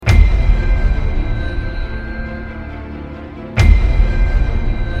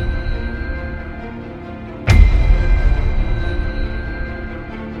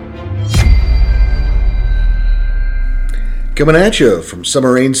Coming at you from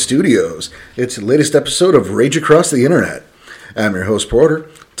Summer Rain Studios, it's the latest episode of Rage Across the Internet. I'm your host, Porter.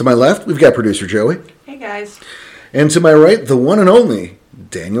 To my left, we've got producer Joey. Hey, guys. And to my right, the one and only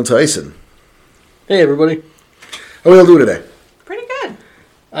Daniel Tyson. Hey, everybody. How are we all doing today? Pretty good.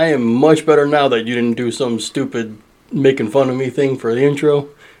 I am much better now that you didn't do some stupid making fun of me thing for the intro.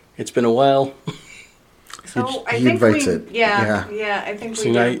 It's been a while. So I he think invites we, it. Yeah, I think See,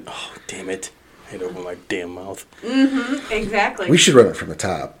 we I, do. oh, damn it. I had to open my damn mouth. Exactly. We should run it from the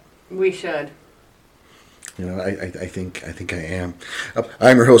top. We should. You know, I think I am.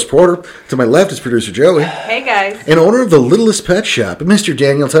 I'm your host, Porter. To my left is producer Joey. Hey, guys. And owner of the littlest pet shop, Mr.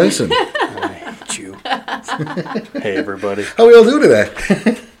 Daniel Tyson. I hate you. Hey, everybody. How are we all doing today?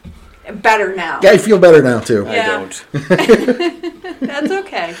 Better now. Yeah, I feel better now, too. Yeah. I don't. That's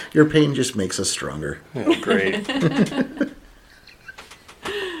okay. Your pain just makes us stronger. Oh, great.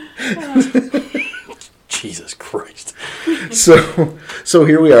 Jesus Christ. So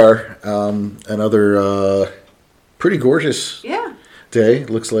here we are. Another pretty gorgeous Yeah. day.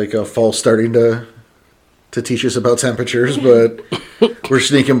 Looks like fall's starting to teach us about temperatures, but we're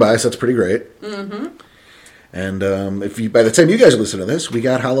sneaking by, so that's pretty great. Mm-hmm. And by the time you guys listen to this, we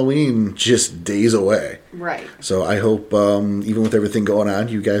got Halloween just days away. Right. So I hope, even with everything going on,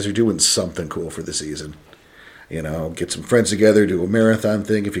 you guys are doing something cool for the season. You know, get some friends together, do a marathon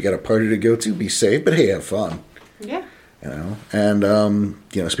thing. If you got a party to go to, be safe, but hey, have fun. Yeah. You know, and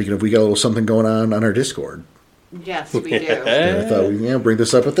speaking of, we got a little something going on our Discord. Yes, we do. And I thought we'd bring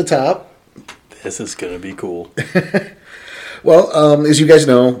this up at the top. This is going to be cool. Well, as you guys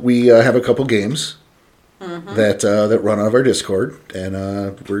know, we have a couple games that run out of our Discord, and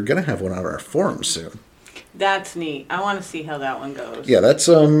we're gonna have one out of our forums soon. That's neat. I want to see how that one goes. Yeah, that's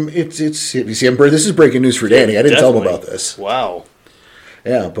it's you see, this is breaking news for Danny. I didn't tell him about this. Wow.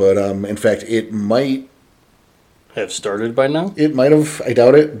 Yeah, but in fact, it might Have started by now? have. I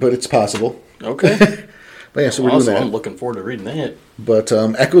doubt it, but it's possible. Okay. But yeah, so we're Awesome. doing that. I'm looking forward to reading that. But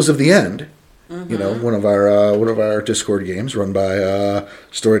Echoes of the End, one of our Discord games run by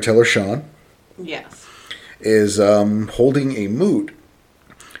storyteller Sean, Yes. is holding a moot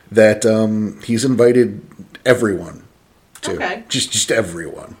that he's invited everyone to. Okay. Just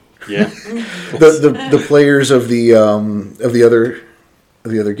everyone. Yeah. The players of the other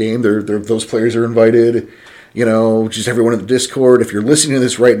game, those players are invited. You know, just everyone in the Discord. If you're listening to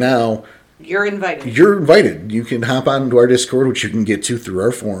this right now, You're invited. you're invited. You can hop onto our Discord, which you can get to through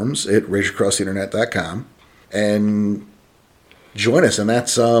our forums at rageacrosstheinternet.com, and join us. And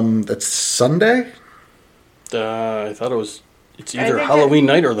that's Sunday. I thought it was. It's I either think Halloween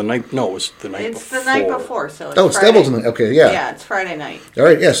night or the night. No, it was the night It's before. the night before, so it's Oh, it's Friday. Devil's Night. Okay, yeah. Yeah, it's Friday night. All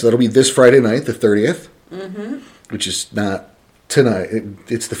right, yeah. So that'll be this Friday night, the 30th, which is not tonight.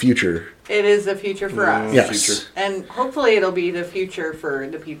 It's the future. It is the future for us. Yes. Future. And hopefully it'll be the future for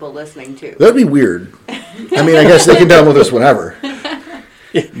the people listening too. That'd be weird. I mean, I guess they can download this whenever.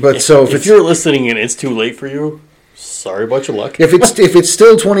 But so If you're listening and it's too late for you, sorry about your luck. if it's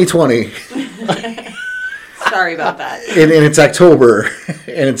still 2020 Sorry about that. and it's October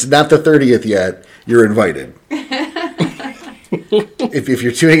and it's not the 30th yet, you're invited. if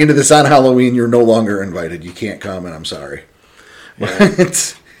you're tuning into this on Halloween, you're no longer invited. You can't come, and I'm sorry.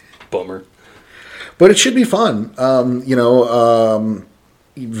 But, Bummer. but it should be fun.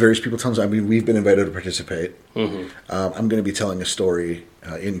 Various people tell us. I mean, we've been invited to participate. I'm going to be telling a story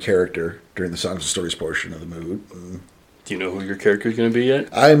in character during the Songs and Stories portion of the mood. Do you know who your character is going to be yet?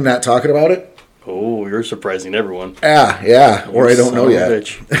 I'm not talking about it. Oh, you're surprising everyone. Yeah, or I don't Son know of a yet.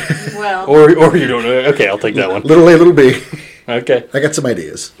 bitch. Well, Or you don't know. Okay, I'll take that one. Little A, little B. Okay. I got some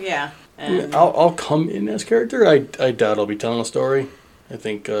ideas. yeah. And I'll come in as character. I doubt I'll be telling a story. I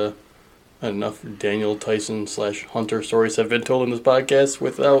think enough Daniel Tyson / Hunter stories have been told in this podcast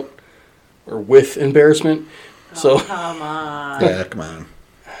with embarrassment. So come on. Yeah, come on.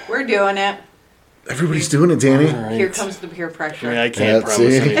 We're doing it. Everybody's doing it, Danny. all right. Here comes the peer pressure. I mean, I can't That's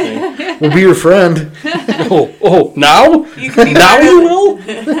promise it. anything. We'll be your friend. Oh, now? You can be Now part you of will?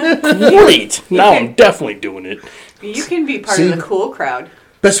 Great. Now I'm definitely doing it. You can be part See? of the cool crowd.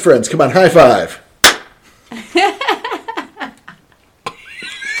 Best friends, come on, high five. I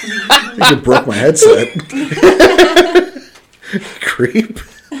think it broke my headset. Creep.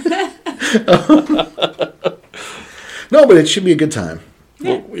 No, but it should be a good time.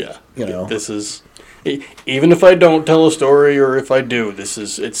 Well, yeah. You know. This is... Even if I don't tell a story or if I do,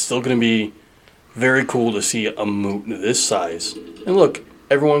 it's still going to be very cool to see a moot this size. And look,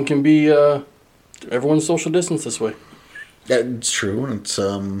 everyone can be... everyone's social distance this way. Yeah, it's true. And it's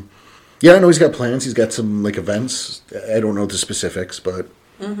yeah, I know he's got plans. He's got some like events. I don't know the specifics, but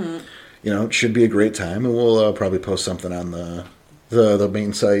it should be a great time, and we'll probably post something on the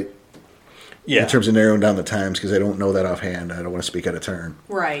main site Yeah. in terms of narrowing down the times, because I don't know that offhand. I don't want to speak out of turn.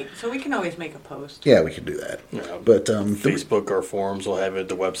 Right. So we can always make a post. Yeah, we can do that. Yeah. But Facebook, our forums will have it.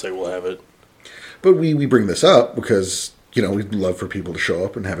 The website will have it. but we bring this up because we'd love for people to show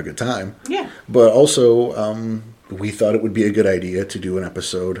up and have a good time. Yeah. But also, we thought it would be a good idea to do an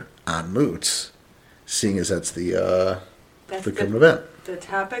episode on moots, seeing as that's the current event, The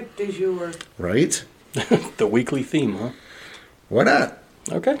topic du jour. right? The weekly theme, huh? Why not?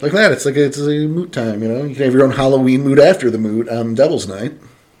 Okay. Like that. It's a moot time. You can have your own Halloween moot after the moot on Devil's Night.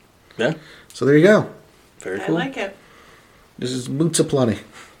 Yeah. So there you go. Very I cool. like it. This is moots aplenty.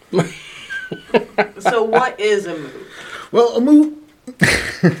 So what is a moot? Well, a moot.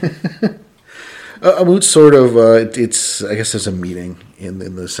 A moot's sort of it's I guess it's a meeting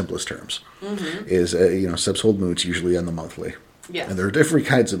in the simplest terms. Mm-hmm. Is Sebs hold moots usually on the monthly. Yes. And there are different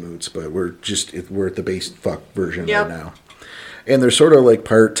kinds of moots, but we're at the base fuck version Yep. right now. And they're sort of like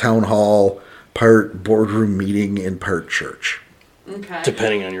part town hall, part boardroom meeting, and part church. Okay.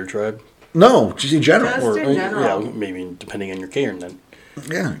 Depending on your tribe. No, just in general. Just in general. Yeah, maybe depending on your cairn then.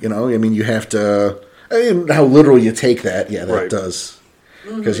 Yeah, you have to. How literal you take that, yeah, that Right. does.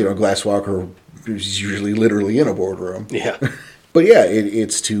 Because, Glasswalker is usually literally in a boardroom. Yeah. But yeah,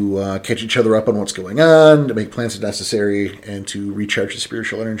 it's to catch each other up on what's going on, to make plans if necessary, and to recharge the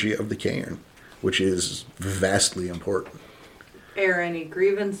spiritual energy of the cairn, which is vastly important. Air any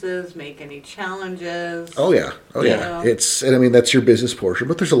grievances, make any challenges. Oh yeah, Yeah. That's your business portion,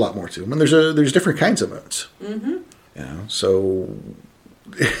 but there's a lot more to them, and there's different kinds of moots. Mm-hmm. So.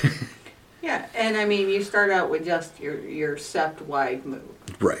 Yeah, and you start out with just your sept-wide moot.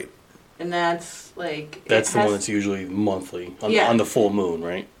 Right. And that's like... That's the one that's usually monthly Yeah. on the full moon,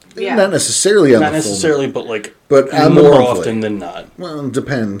 right? Yeah. Not necessarily on Not the full necessarily, moon, but on the more monthly. often than not. Well, it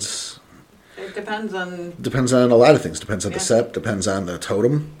depends. It depends on... Depends on a lot of things. Depends on the Yeah. sept. Depends on the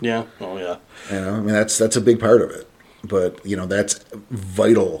totem. Yeah. Oh, yeah. That's a big part of it. But that's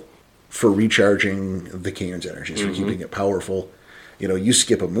vital for recharging the cairn's energies, for keeping it powerful. You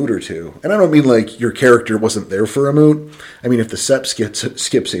skip a moot or two, and I don't mean like your character wasn't there for a moot. I mean if the sept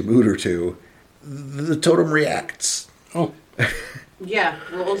skips a moot or two, the totem reacts. Oh. Yeah,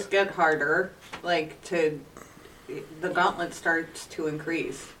 rules get harder. The gauntlet starts to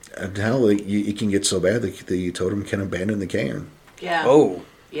increase. And hell, it can get so bad that the totem can abandon the cairn. Yeah. Oh.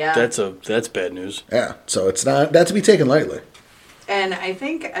 Yeah. That's bad news. Yeah, so it's not to be taken lightly. And I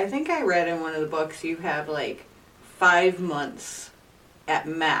think I read in one of the books you have 5 months at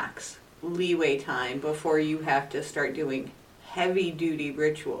max leeway time before you have to start doing heavy duty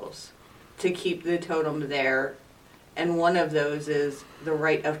rituals to keep the totem there, and one of those is the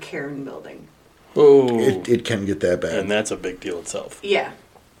rite of cairn building. Oh. It can get that bad. And that's a big deal itself. Yeah.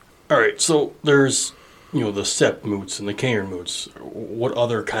 All right, so there's the sept moots and the cairn moots. What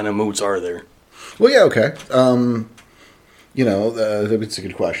other kind of moots are there? Well, yeah, okay. That's a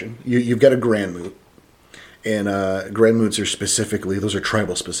good question. You've got a grand moot, and grand moots are those are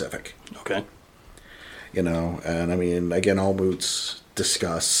tribal specific. Okay. And again, all moots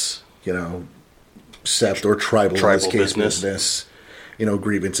discuss, sept or tribal in this case, business.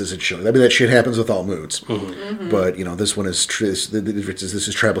 Grievances and shit. That shit happens with all moots. Mm-hmm. Mm-hmm. But this one is the difference is this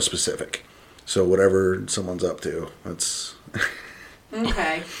is tribal specific. So whatever someone's up to, that's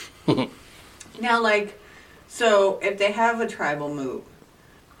Okay. Now, so if they have a tribal moot,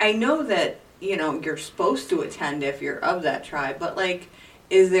 I know that, you're supposed to attend if you're of that tribe, but,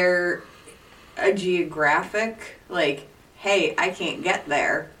 is there a geographic, hey, I can't get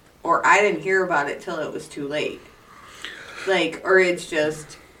there, or I didn't hear about it till it was too late? Or it's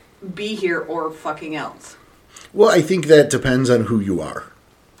just, be here or fucking else? Well, I think that depends on who you are.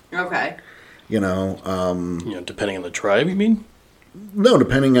 Okay. Depending on the tribe, you mean? No,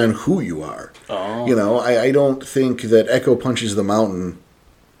 depending on who you are. Oh. I don't think that Echo Punches the Mountain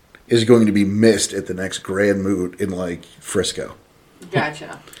is going to be missed at the next Grand Moot in, Frisco.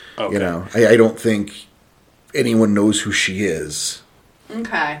 Gotcha. Okay. I don't think anyone knows who she is.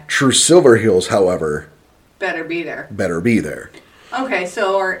 Okay. True Silver Hills, however, Better be there. better be there. Okay,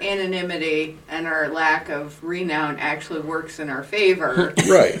 so our anonymity and our lack of renown actually works in our favor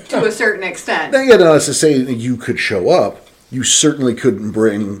Right. to a certain extent. Now, that's to say that you could show up. You certainly couldn't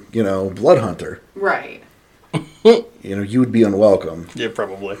bring, Blood Hunter. Right. You would be unwelcome. Yeah,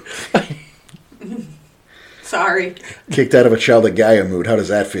 probably. Sorry. Kicked out of a Child of Gaia mood. How does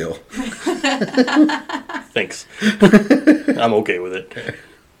that feel? Thanks. I'm okay with it.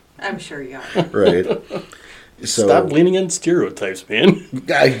 I'm sure you are. Right. So Stop leaning on stereotypes, man.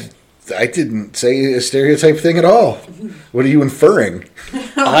 I didn't say a stereotype thing at all. What are you inferring?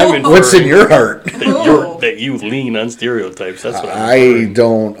 I'm inferring What's in your heart? that you lean on stereotypes. That's what I I'm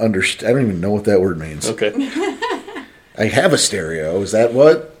don't understand. I don't even know what that word means. Okay. I have a stereo. Is that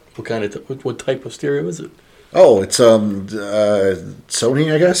what? What kind of what type of stereo is it? Oh, it's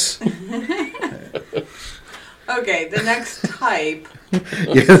Sony, I guess. Okay, the next type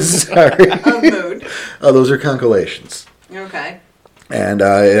Yes, sorry. of mood. Oh, those are constellations, Okay. and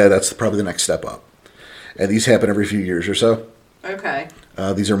yeah, that's probably the next step up. And these happen every few years or so. Okay.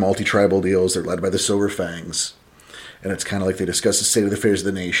 These are multi-tribal deals. They're led by the Silver Fangs, and it's kind of like they discuss the state of the affairs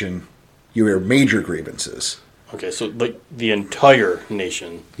of the nation. You hear major grievances. Okay, so like the entire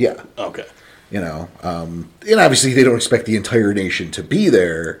nation. Yeah. Okay. And obviously they don't expect the entire nation to be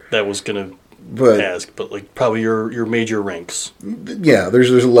there. That was gonna But ask, but like probably your major ranks. yeah, there's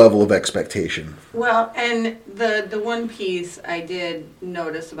a level of expectation. Well, and the one piece I did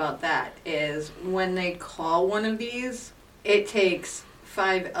notice about that is when they call one of these, it takes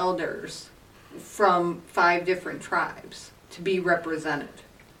 5 elders from 5 different tribes to be represented.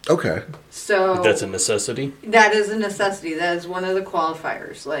 Okay. So That's a necessity. that is a necessity. That is one of the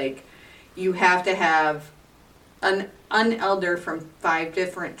qualifiers. Like, you have to have an elder from 5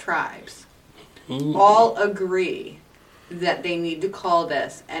 different tribes all agree that they need to call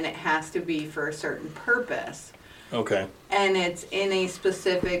this, and it has to be for a certain purpose, Okay. and it's in a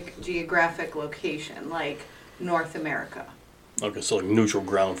specific geographic location, like North America. Okay, so like neutral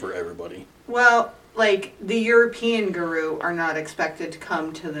ground for everybody. Well, like, the European guru are not expected to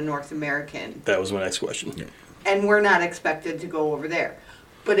come to the North American, That was my next question. Yeah. and we're not expected to go over there.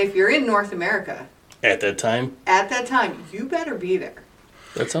 But if you're in North America, At that time, at that time, you better be there.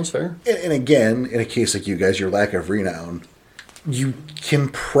 that sounds fair. And again, in a case like you guys, your lack of renown, you can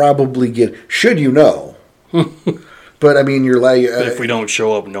probably get, should you know. But I mean, you're like, But if we don't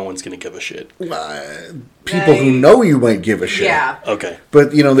show up, no one's gonna give a shit. people who know you might give a shit. Yeah. Okay.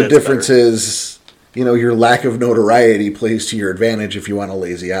 But, the That's difference better. is, your lack of notoriety plays to your advantage if you want to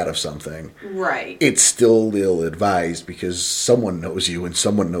lazy out of something. Right. It's still ill-advised because someone knows you and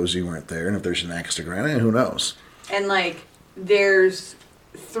someone knows you weren't there. And if there's an axe to grind, who knows? And like, there's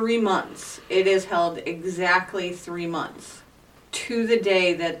 3 months. It is held exactly 3 months to the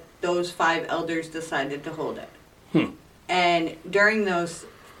day that those 5 elders decided to hold it. And during those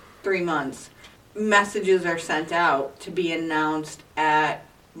 3 months, messages are sent out to be announced at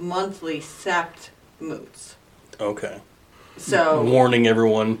monthly sept moots. Okay. So Warning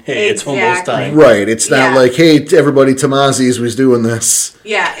everyone, hey, it's almost Exactly. time. Right. It's not Yeah. like, hey, everybody, Tamazi's was doing this.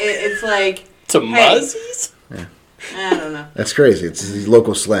 yeah, it's like, Tomazis? I don't know. That's crazy. It's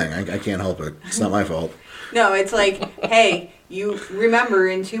local slang. I can't help it. It's not my fault. No, it's like, hey, you remember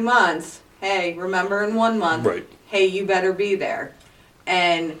in 2 months. Hey, remember in 1 month. Right. Hey, you better be there.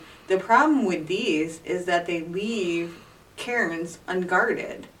 And the problem with these is that they leave cairns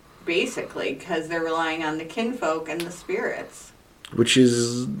unguarded, basically, because they're relying on the kinfolk and the spirits. Which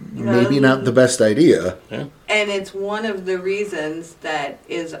is maybe not the best idea. Yeah. And it's one of the reasons that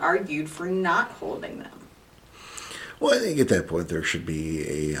is argued for not holding them. Well, I think at that point there should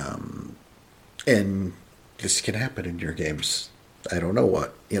be a, and this can happen in your games. I don't know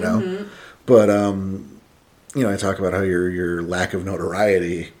what, but I talk about how your lack of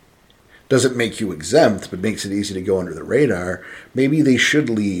notoriety doesn't make you exempt, but makes it easy to go under the radar. Maybe they should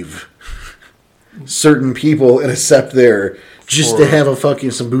leave certain people in a sept there just to have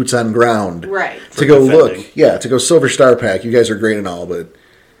some boots on ground. Right. To go defending. to go Silver Star Pack. You guys are great and all, but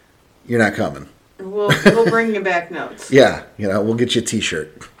you're not coming. We'll bring you back notes. Yeah, we'll get you a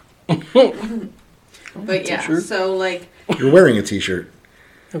T-shirt. But yeah, T-shirt? so like, You're wearing a T-shirt.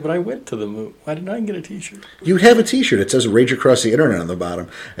 Yeah, but I went to the moon. Why didn't I get a T-shirt? You have a T-shirt. It says "Rage Across the Internet" on the bottom,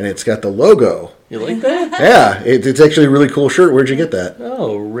 and it's got the logo. You like that? Yeah, it's actually a really cool shirt. Where'd you get that?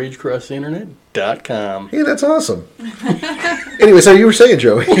 Oh, ragecrosstheinternet.com. Hey, that's awesome. Anyway, so you were saying,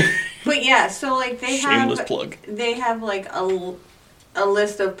 Joey. but yeah, so like Shameless plug. They have like a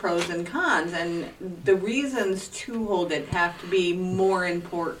list of pros and cons, and the reasons to hold it have to be more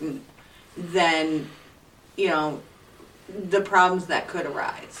important than, the problems that could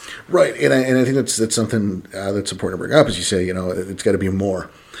arise. Right, and I think that's something that's important to bring up. As you say, it's got to be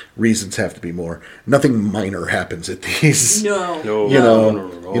more. Reasons have to be more. Nothing minor happens at these. No.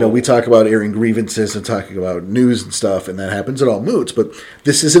 No. We talk about airing grievances and talking about news and stuff, and that happens at all moots. But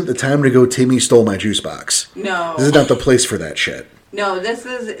this isn't the time to go. Timmy stole my juice box. No. This is not the place for that shit. No, this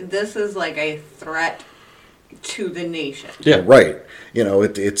is like a threat to the nation. Yeah. Right.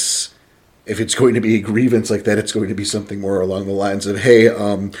 It's if it's going to be a grievance like that, it's going to be something more along the lines of, "Hey,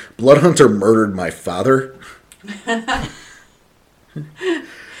 Bloodhunter murdered my father."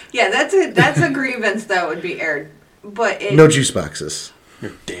 Yeah, that's a grievance that would be aired. But No juice boxes.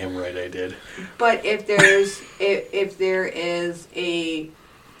 You're damn right I did. But if there is a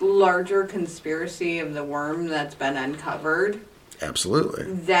larger conspiracy of the worm that's been uncovered,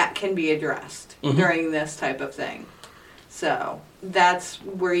 Absolutely. that can be addressed during this type of thing. So that's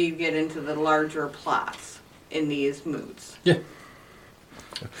where you get into the larger plots in these moods. Yeah.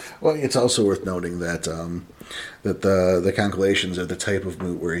 Well, it's also worth noting that that the constellations are the type of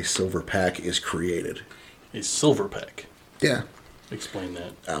moot where a silver pack is created. A silver pack. Yeah. Explain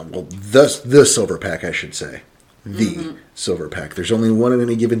that. Well, the silver pack, I should say. The silver pack. There's only one at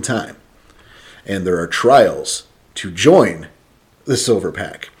any given time. And there are trials to join the silver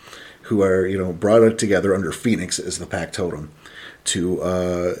pack, who are, brought together under Phoenix as the pack totem to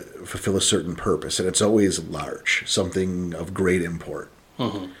fulfill a certain purpose. And it's always large, something of great import.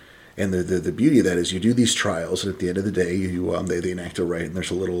 And the beauty of that is you do these trials, and at the end of the day, they enact a rite, and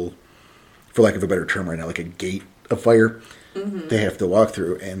there's a little, for lack of a better term right now, like a gate of fire they have to walk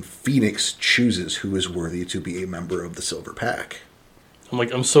through, and Phoenix chooses who is worthy to be a member of the Silver Pack.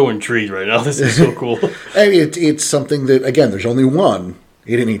 I'm so intrigued right now. This is so cool. I mean, it's something that, again, there's only one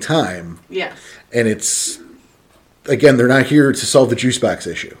at any time. Yes. And it's, again, they're not here to solve the juice box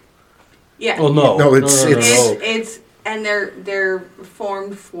issue. Yeah. Oh, no. No, It's and they're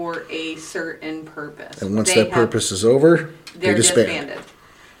formed for a certain purpose. And once that purpose is over, they're they disband.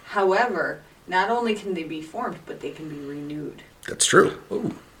 However, not only can they be formed, but they can be renewed. That's true.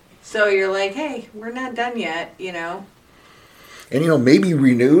 Ooh. So you're like, hey, we're not done yet, And, maybe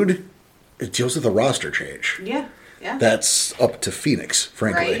renewed, it deals with a roster change. Yeah, yeah. That's up to Phoenix,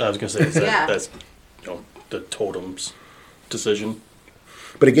 frankly. Right. I was going to say, Yeah. that's the totem's decision.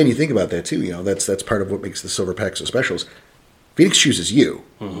 But again, you think about that too. That's part of what makes the Silver Pack so special. Is Phoenix chooses you.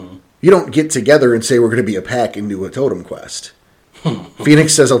 You don't get together and say we're going to be a pack and do a totem quest.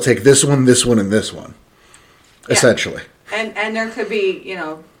 Phoenix says, "I'll take this one, and this one." Yeah. Essentially. And there could be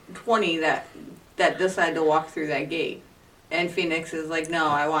 20 that decide to walk through that gate, and Phoenix is like, no,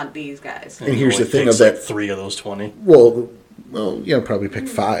 I want these guys. And here's the thing Picks of that. 3 of those 20. Well, probably pick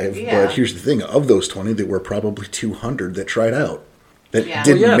 5. Yeah. But here's the thing: of those 20, there were probably 200 that tried out that Yeah.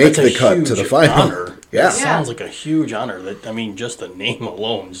 didn't Well, make that's the a cut to the huge final. honor. Yeah. That sounds like a huge honor. Just the name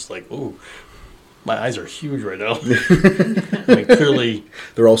alone, just like, ooh, my eyes are huge right now. Clearly,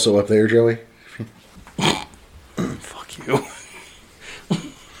 They're also up there, Joey. fuck you.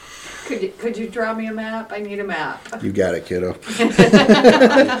 Could you draw me a map? I need a map. You got it, kiddo. But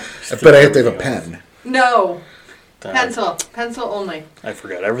I have to have a pen. No. Uh, Pencil only. I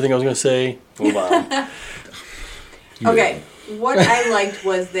forgot everything I was going to say. Move on. Okay. What I liked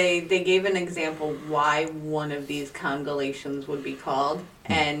was they gave an example why one of these congelations would be called,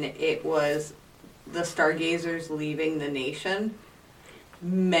 and it was the stargazers leaving the nation.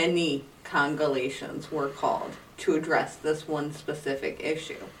 Many congelations were called to address this one specific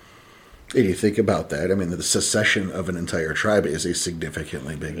issue. And you think about that. I mean, the secession of an entire tribe is a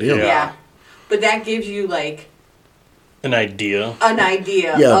significantly big deal. Yeah. But that gives you like An idea. an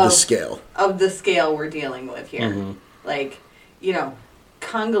idea Yeah, of the scale. of the scale we're dealing with here. Like,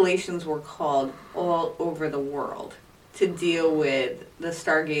 congelations were called all over the world to deal with the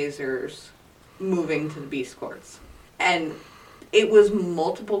stargazers moving to the beast courts. And it was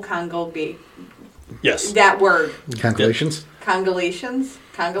multiple Yes. that word. Calculations? Congelations?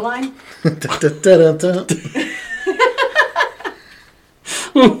 Congoline? Da-da-da-da-da.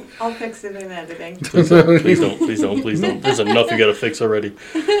 I'll fix it in editing. Please don't. There's enough you got to fix already.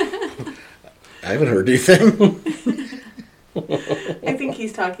 I haven't heard anything. I think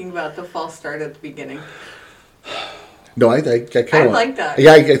he's talking about the false start at the beginning. No, I kind of I like that.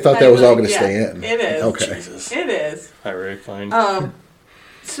 Yeah, I thought that was all going to yeah, stay in. It is. Okay. Jesus. It is. All right, fine.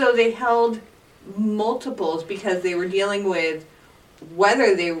 So they held multiples because they were dealing with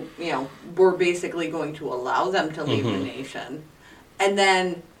whether they, were basically going to allow them to leave the nation, and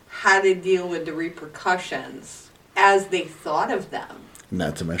then how to deal with the repercussions as they thought of them.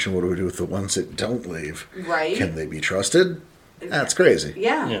 Not to mention what do we do with the ones that don't leave? Right? Can they be trusted? That's crazy.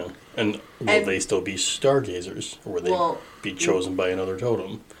 Yeah. Yeah. And will And- they still be stargazers? Or will they Well, be chosen by another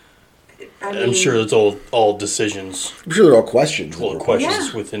totem? I I'm sure it's all decisions, I'm sure they're all questions. all questions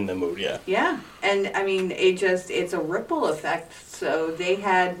Yeah. within the mood, yeah. Yeah, and I mean, it's a ripple effect. So they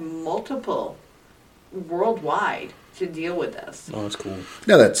had multiple worldwide to deal with this. Oh, that's cool.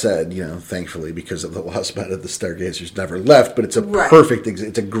 Now that said, thankfully because of the lost bed of the Stargazers never left, but it's a Right. perfect,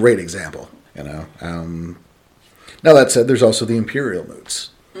 it's a great example. Now that said, there's also the Imperial moods.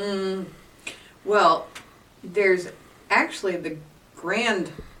 Well, there's actually the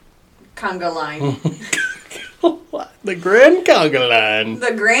Grand Conga Line. What? The Grand Conga Line.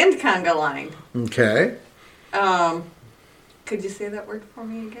 The Grand Conga Line. Okay. Could you say that word for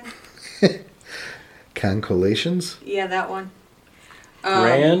me again? Concollations? Yeah, that one.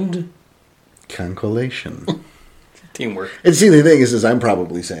 Grand Concollation. teamwork. And see, the thing is I'm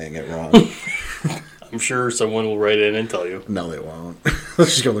probably saying it wrong. I'm sure someone will write in and tell you. No, they won't.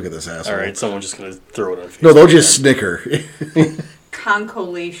 Let's just go look at this asshole. All right, someone's just going to throw it on Facebook. No, they'll just snicker.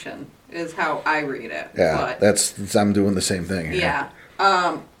 Concollation is how I read it. Yeah, but that's I'm doing the same thing here.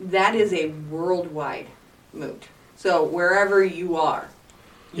 yeah. That is a worldwide moot. So wherever you are,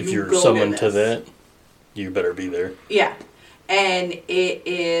 If you you're go summoned to this. that, you better be there. Yeah. And it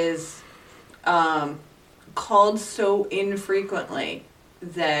is called so infrequently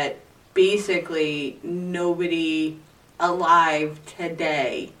that basically nobody alive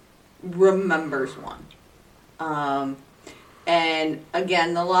today remembers one. And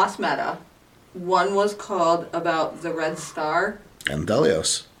again, the Lost Meta. One was called about the Red Star And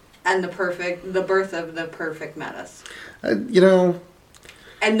Delios. and the birth of the perfect metas. You know,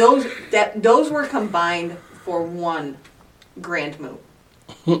 And those were combined for one grand moot.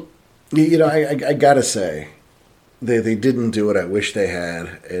 you know, I gotta say, they didn't do it. I wish they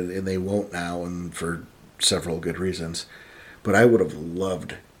had, and they won't now, and for several good reasons. But I would have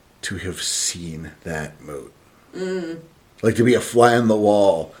loved to have seen that moot. Like to be a fly on the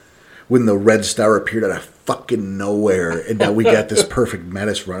wall when the Red Star appeared out of fucking nowhere, and now we got this perfect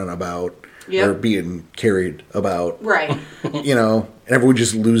menace running about Yep. or being carried about. Right. You know, and everyone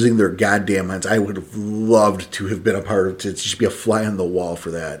just losing their goddamn minds. I would have loved to have been a part of to just be a fly on the wall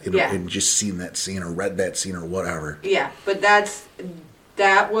for that, you know, Yeah. and just seen that scene or read that scene or whatever. Yeah, but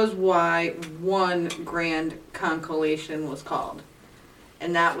that was why one grand concollation was called.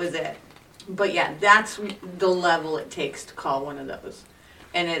 And that was it. But yeah, that's the level it takes to call one of those.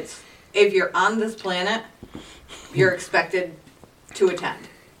 And it's, if you're on this planet, you're expected to attend.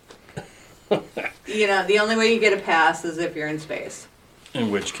 You know, the only way you get a pass is if you're in space.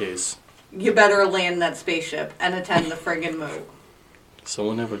 In which case, You better land that spaceship and attend the friggin' moot.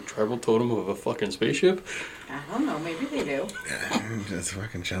 someone have a tribal totem of a fucking spaceship? I don't know, maybe they do. That's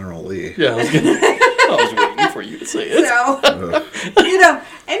fucking General Lee. Yeah, I was waiting for you to say it. So, you know,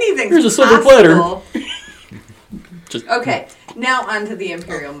 anything's Here's a silver possible. Just Okay, now on to the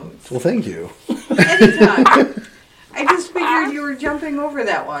Imperial moots. Well, thank you. Anytime. I just figured you were jumping over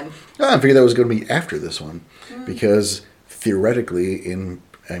that one. I figured that was going to be after this one because theoretically,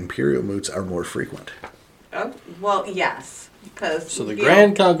 Imperial moots are more frequent. Oh, well, yes. Because So the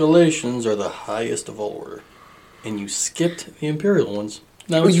Grand Constellations are the highest of all order. And you skipped the Imperial ones.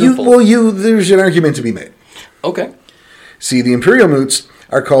 Now it's your fault. There's an argument to be made. Okay. See, the Imperial moots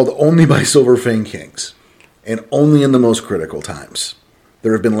are called only by Silverfang kings, and only in the most critical times.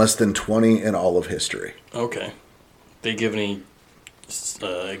 There have been less than 20 in all of history. Okay. They give any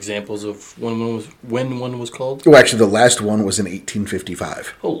examples of when one was called? Oh, actually, the last one was in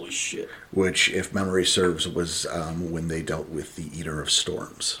 1855, Holy shit. which, if memory serves, was when they dealt with the Eater of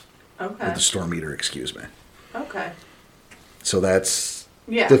Storms. Okay. Or the Storm Eater, excuse me. Okay. So that's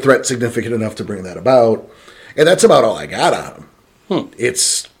Yeah. the threat significant enough to bring that about. And that's about all I got on them.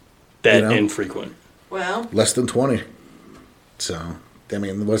 It's That You know? infrequent. Well, less than 20. So, I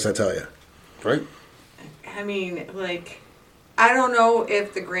mean, what does that tell you? Right? I mean, like, I don't know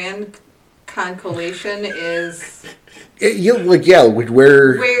if the Grand Constellation is... Which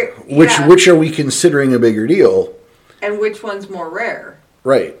yeah. which are we considering a bigger deal? And which one's more rare?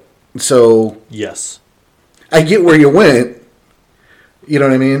 Right. So Yes. I get where you went. You know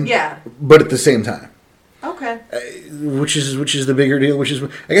what I mean? Yeah. But at the same time, Okay. which is the bigger deal?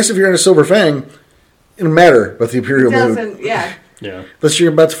 I guess if you're in a Silver Fang, it doesn't matter about the Imperial Moon. Doesn't, yeah. Yeah. Unless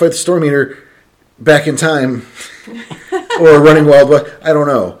you're about to fight the Storm Eater back in time, or a Running Wild West. I don't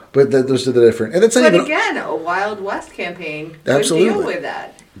know, but those are the different. And that's not But even again, a Wild West campaign would Absolutely. deal with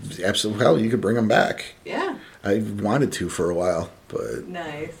that. absolutely hell. You could bring them back. Yeah. I wanted to for a while, but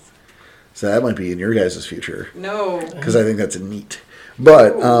Nice. so that might be in your guys' future No. because I think that's neat.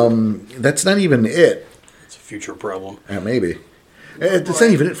 But that's not even it. It's a future problem. Maybe it's not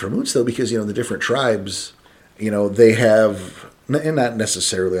even it for moots though, because the different tribes, they have, and not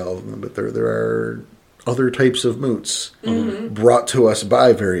necessarily all of them, but there are other types of moots brought to us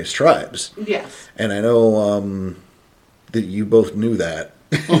by various tribes. Yes. And I know that you both knew that.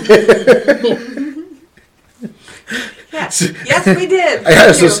 Yes. Yes, we did. I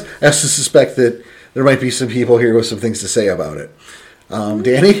have to suspect that there might be some people here with some things to say about it.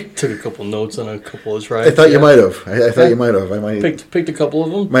 Danny, Took a couple notes on a couple of tribes. I thought you might have. I thought you might have. I might Picked a couple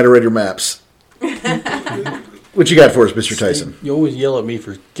of them. might have read your maps. What you got for us, Mr. Tyson? You always yell at me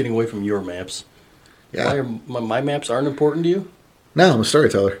for getting away from your maps. Yeah. Why are my maps aren't important to you? No, I'm a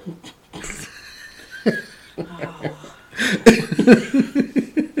storyteller.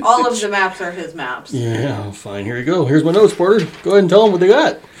 All of the maps are his maps. Yeah, fine. Here you go. Here's my notes, Porter. Go ahead and tell them what they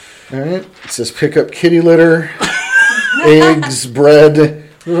got. All right. It says pick up kitty litter, eggs, bread.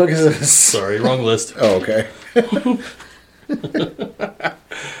 What the fuck is this? Sorry, wrong list. Oh, okay.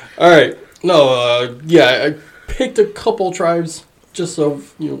 All right. No, I picked a couple tribes just so,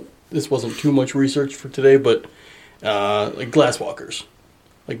 this wasn't too much research for today, but like glasswalkers.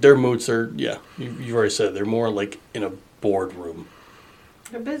 Like their moots are, you've already said, they're more like in a boardroom.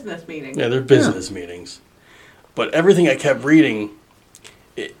 A business meeting. Yeah, they're business meetings. But everything I kept reading,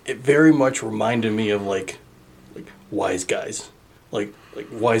 it very much reminded me of like Wise Guys. Like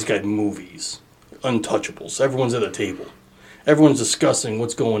Wise Guy movies. Untouchables. Everyone's at the table. Everyone's discussing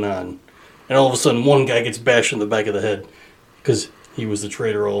what's going on. And all of a sudden, one guy gets bashed in the back of the head because he was the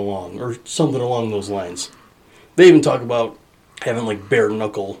traitor all along, or something along those lines. They even talk about having like bare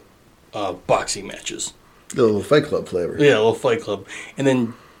knuckle boxing matches. The little Fight Club flavor. Yeah, a little Fight Club. And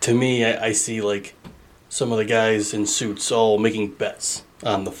then to me, I see like some of the guys in suits all making bets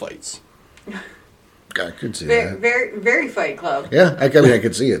on the fights. I could see Very, that. very, very Fight Club. Yeah, I mean, I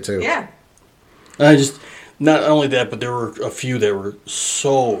could see it too. Yeah. I just, not only that, but there were a few that were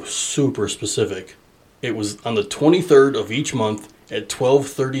so super specific. It was on the 23rd of each month at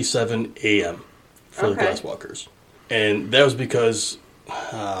 12:37 a.m. for the Okay. glasswalkers. And that was because,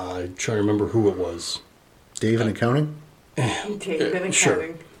 I'm trying to remember who it was. Dave in accounting? David and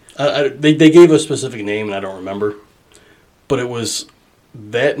Sure. Kevin. They gave a specific name, and I don't remember. But it was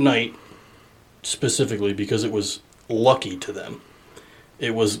that night specifically because it was lucky to them.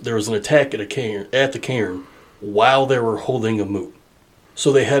 There was an attack at the cairn while they were holding a moot.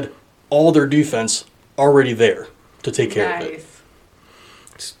 So they had all their defense already there to take care of it.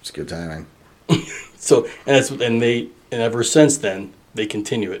 Nice. It's good timing. So and ever since then they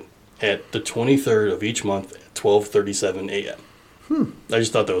continue it at the 23rd of each month at 12:37 a.m. I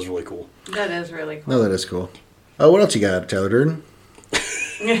just thought that was really cool. That is really cool. No, that is cool. Oh, what else you got, Tyler Durden?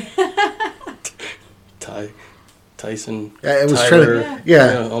 Tyson. I was Tyler, trying to.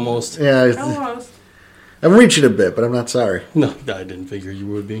 Yeah. almost. Yeah. Almost. I'm reaching a bit, but I'm not sorry. No, I didn't figure you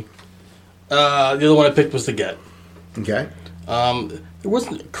would be. The other one I picked was the Get. Okay. There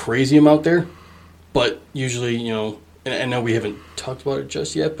wasn't a crazy amount there, but usually, and I know we haven't talked about it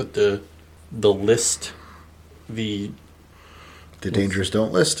just yet, but the list, The Dangerous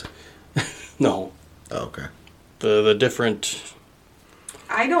Don't list? no, Oh, okay. the different,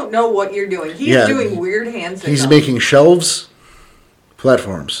 I don't know what you're doing. He's Yeah. doing weird hand signals. He's making shelves,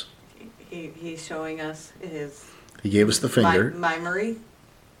 platforms. He's showing us his He gave us the finger. mimery.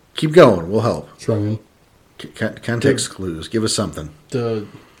 Keep going. We'll help. trying Context clues. Give us something. the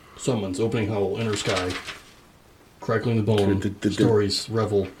summons, opening howl, inner sky, crackling the bone, The- stories,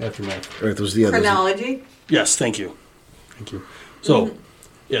 revel, aftermath. All right, those are the others. Chronology. Yes, thank you. So,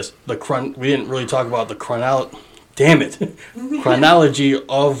 yes, we didn't really talk about the chronology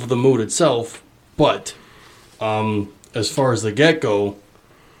of the mood itself, but as far as the Get go,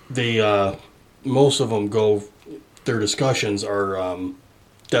 most of them their discussions are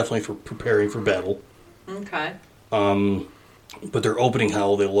definitely for preparing for battle. Okay. But their opening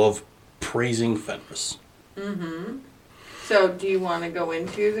howl, they love praising Fenris. So, do you want to go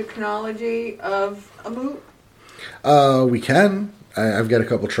into the chronology of a moot? We can. I've got a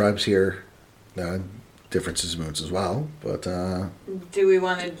couple tribes here. Differences moods as well. But Do we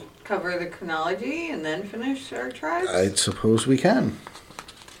want to cover the chronology and then finish our tribes? I suppose we can.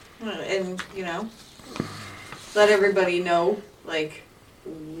 And, let everybody know, like,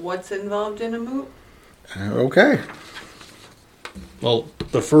 what's involved in a moot? Okay. Well,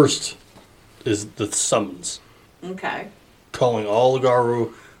 the first is the summons, Okay. calling all the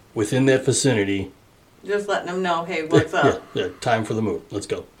Garu within that vicinity. Just letting them know, hey, what's up? Yeah, time for the moot. Let's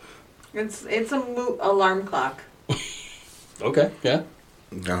go. It's a moot alarm clock. Okay, yeah.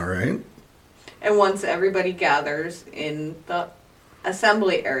 All right. And once everybody gathers in the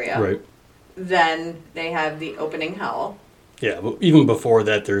assembly area, Right. then they have the opening howl. Yeah, but even before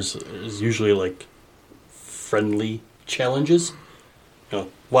that, there's usually like friendly challenges.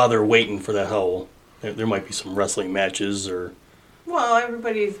 While they're waiting for that howl, there might be some wrestling matches or. Well,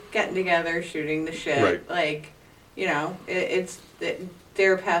 everybody's getting together, shooting the shit. Right. Like,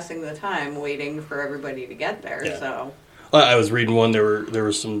 they're passing the time waiting for everybody to get there. Yeah. So, I was reading one. There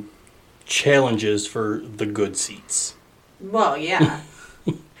were some challenges for the good seats. well, yeah.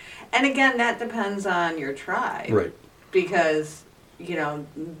 And again, that depends on your tribe. Right. Because,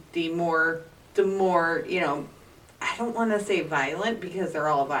 the more, I don't want to say violent because they're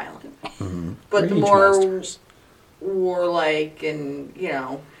all violent. But the Rage more monsters. warlike and,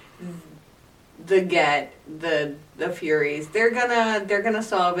 the Furies, they're gonna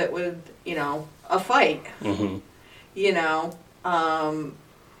solve it with, a fight. Mm-hmm.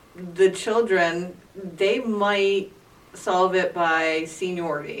 The children, they might solve it by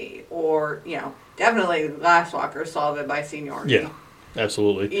seniority, or definitely Last Walkers solve it by seniority. Yeah,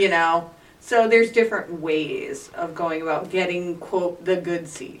 absolutely. So there's different ways of going about getting, quote, the good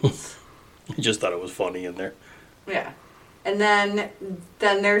seats. I just thought it was funny in there. Yeah. And then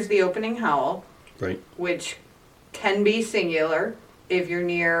there's the opening howl, Right. which can be singular if you're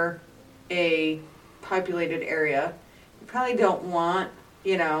near a populated area. You probably don't want,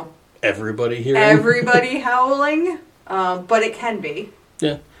 Everybody here. everybody howling, but it can be.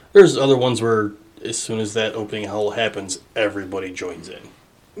 Yeah. There's other ones where as soon as that opening howl happens, everybody joins in.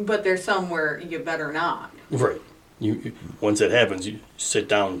 But there's some where you better not. Right. You once it happens, you sit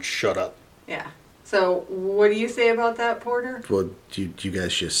down, shut up. Yeah. So what do you say about that, Porter? Well, you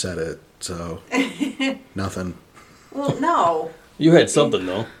guys just said it, so nothing. Well, no. You had something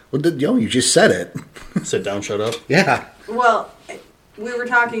though. Well, you just said it. Sit down, shut up. Yeah. Well, we were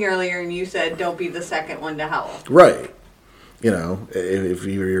talking earlier, and you said don't be the second one to howl. Right. If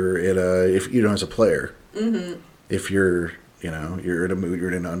you're as a player, if you're you're in a mood, you're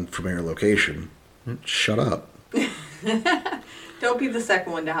in an unfamiliar location, shut up. Don't be the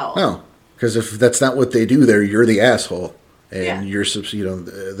second one to howl. No, because if that's not what they do there, you're the asshole, and Yeah. you're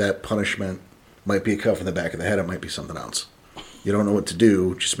that punishment might be a cuff in the back of the head. It might be something else. You don't know what to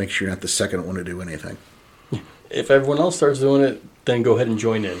do. Just make sure you're not the second one to do anything. If everyone else starts doing it, then go ahead and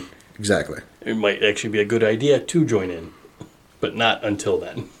join in. Exactly. It might actually be a good idea to join in, but not until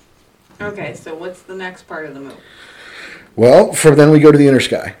then. Okay, so what's the next part of the move? Well, from then we go to the inner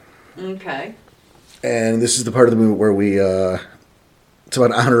sky. Okay. And this is the part of the movie where we, it's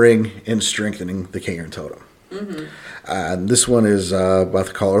about honoring and strengthening the Cairn Totem. Mm-hmm. And this one is about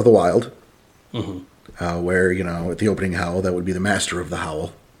the Caller of the Wild, Mm-hmm. where, at the opening howl, that would be the Master of the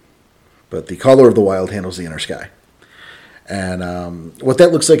Howl. But the Caller of the Wild handles the inner sky. And what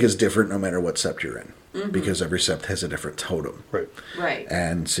that looks like is different no matter what sept you're in, because every sept has a different totem. Right. Right.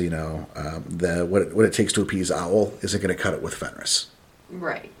 And so, what it takes to appease Owl isn't going to cut it with Fenris.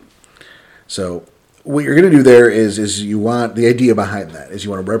 Right. So what you're going to do there is you want, the idea behind that is you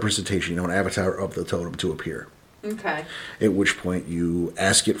want a representation, you want an avatar of the totem to appear. Okay. At which point you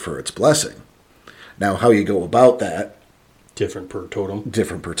ask it for its blessing. Now, how you go about that, Different per totem.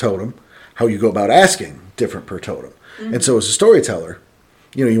 different per totem. How you go about asking, different per totem. And so as a storyteller,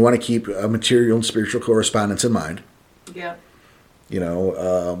 you want to keep a material and spiritual correspondence in mind. Yep.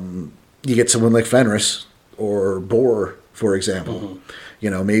 You get someone like Fenris or Boar, for example.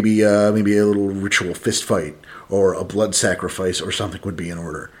 Maybe a little ritual fist fight or a blood sacrifice or something would be in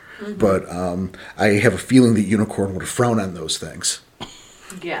order. But I have a feeling that Unicorn would frown on those things.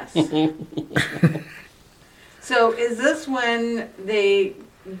 Yes. So is this when they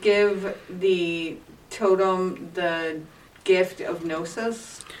give the totem the gift of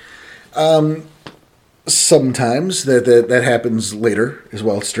Gnosis? Sometimes that happens later as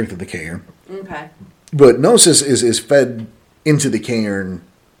well, strength of the Cairn. Okay. But Gnosis is fed into the Cairn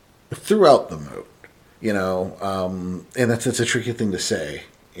throughout the mood, and that's a tricky thing to say,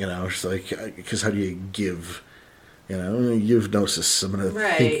 it's like, because how do you give, you give Gnosis, I'm going to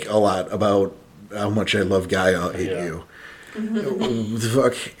think a lot about how much I love Gaia in you.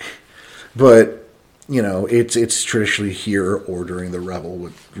 Fuck. But, it's traditionally here or during the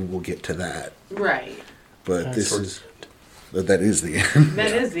revel, we'll get to that. Right. But That's that is the end.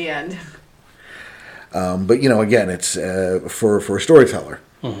 That is the end. But again, it's for a storyteller.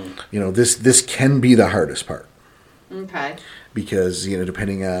 This can be the hardest part Okay. because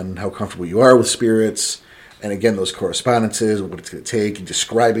depending on how comfortable you are with spirits, and again those correspondences, what it's going to take, and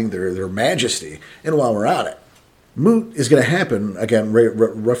describing their majesty. And while we're on it, moot is going to happen again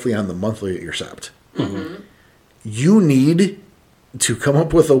roughly on the monthly at your sept. You need to come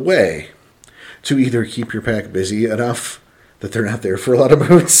up with a way to either keep your pack busy enough that they're not there for a lot of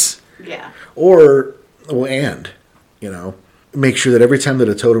moots. Yeah. Or, make sure that every time that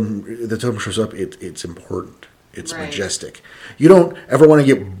the totem shows up, it's important. It's Right. majestic. You don't ever want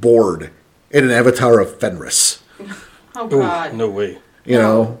to get bored in an avatar of Fenris. Oh God. No way.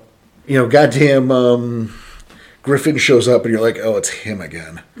 Goddamn Griffin shows up and you're like, oh, it's him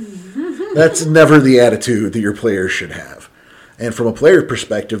again. That's never the attitude that your players should have. And from a player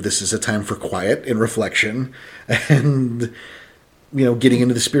perspective, this is a time for quiet and reflection and, getting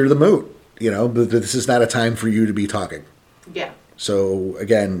into the spirit of the mood. But this is not a time for you to be talking. Yeah. So,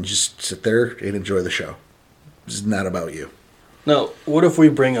 again, just sit there and enjoy the show. This is not about you. Now, what if we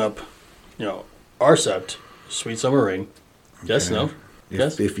bring up, our sept, Sweet Summer Rain? Yes, Okay. no?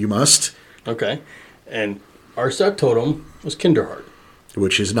 Yes? If you must. Okay. And our Sept totem was Kinderheart.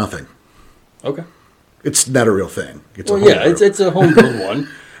 which is nothing. Okay. It's not a real thing. It's Well, a yeah, homebrew. it's a homegrown one,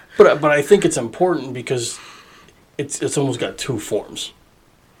 but I think it's important because it's almost got two forms.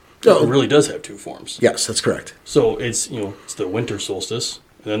 Oh. It really does have two forms. Yes, that's correct. So it's it's the winter solstice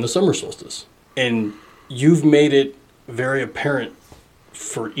and then the summer solstice, and you've made it very apparent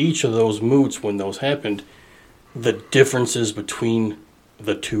for each of those moods when those happened, the differences between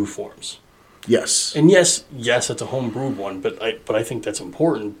the two forms. Yes. And yes, it's a homebrewed one, but I think that's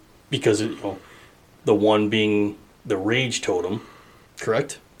important because the one being the rage totem,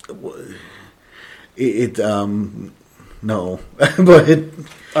 correct? No, but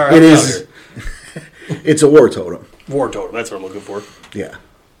All right, it I'm is. out It's a war totem. War totem. That's what I'm looking for. Yeah.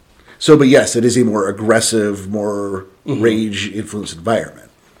 So, but yes, it is a more aggressive, more rage-influenced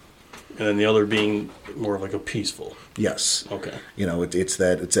environment. And then the other being more of like a peaceful. Yes. Okay. It's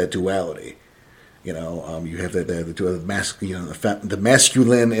that duality. You have the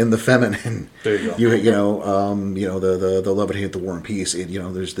masculine and the feminine. There you go. The love and hate, the war and peace.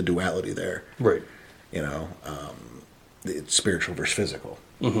 There's the duality there. Right. It's spiritual versus physical.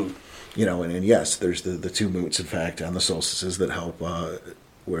 Mm-hmm. And yes, there's the two moots, in fact, on the solstices that help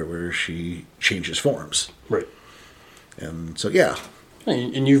where she changes forms. Right. And so, yeah.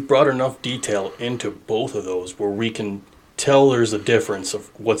 And you've brought enough detail into both of those where we can tell there's a difference of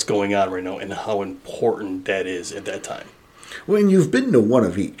what's going on right now and how important that is at that time. Well, and you've been to one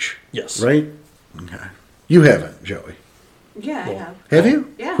of each. Yes. Right? Okay. You haven't, Joey. Yeah, I Well, have. Have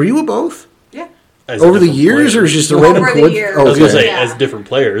you? Yeah. Were you at both? Yeah. As Over the different years, players. or is just a Over random the coincidence? years. I was going to say, Yeah. as different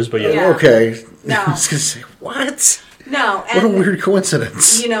players, but yeah. Yeah. Okay. No. I was going to say, what? No, What a and weird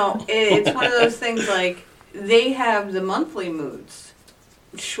coincidence. it's one of those things like they have the monthly moods,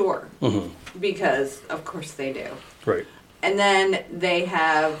 sure, because of course they do, Right. and then they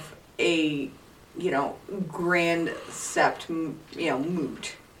have a grand sept mood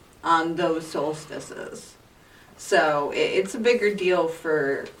on those solstices. So it's a bigger deal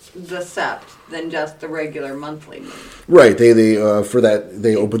for the sept than just the regular monthly mood. Right. They for that,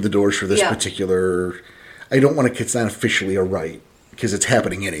 they opened the doors for this Yeah. particular... I don't want to... It's not officially a rite, because it's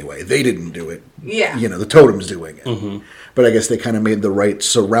happening anyway. They didn't do it. Yeah. The totem's doing it. But I guess they kind of made the rite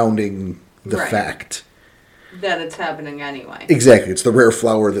surrounding the Right. fact. That it's happening anyway. Exactly. It's the rare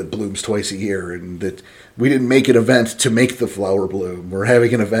flower that blooms twice a year, and that we didn't make an event to make the flower bloom. We're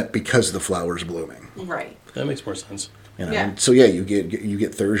having an event because the flower's blooming. Right. That makes more sense. Yeah. So yeah, you get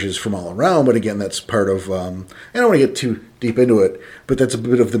Thurges from all around, but again, that's part of. I don't want to get too deep into it, but that's a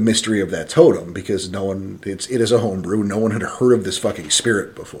bit of the mystery of that totem, because it is a homebrew. No one had heard of this fucking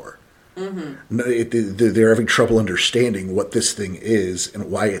spirit before. No, they're having trouble understanding what this thing is and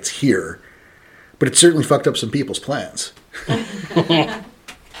why it's here. But it certainly fucked up some people's plans. Could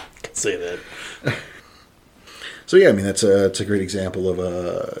say that. So yeah, I mean it's a great example of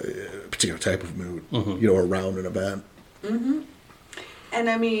a particular type of mood, around an event. And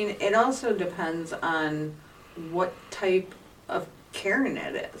I mean, it also depends on what type of cairn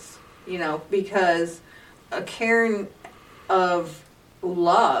it is, because a cairn of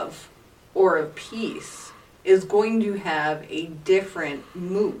love or of peace is going to have a different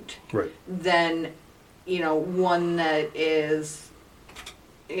mood Right. than, one that is,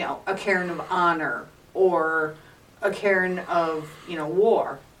 a cairn of honor or a cairn of,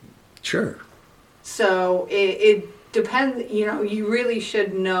 war. Sure. So it depends, you really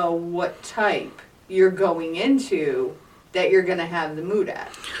should know what type you're going into that you're going to have the mood at.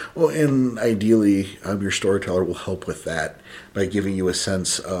 Well, and ideally, your storyteller will help with that by giving you a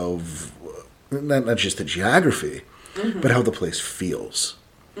sense of not just the geography, but how the place feels.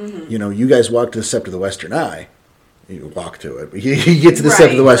 You guys walk to the Sept of the Western Eye. You walk to it. But you get to the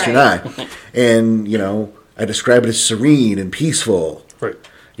Sept of the Western Eye. And, I describe it as serene and peaceful. Right.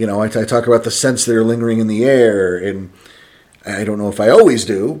 I talk about the scents that are lingering in the air, and I don't know if I always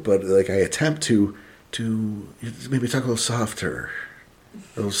do, but I attempt to maybe talk a little softer, a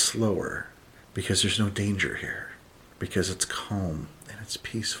little slower, because there's no danger here, because it's calm and it's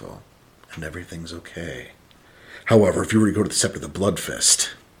peaceful, and everything's okay. However, if you were to go to the Sept of the Blood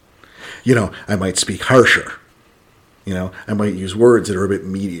Fist, I might speak harsher. I might use words that are a bit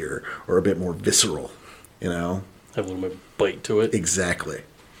meatier or a bit more visceral. Have a little bit of bite to it. Exactly.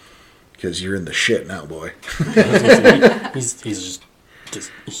 Because you're in the shit now, boy. He's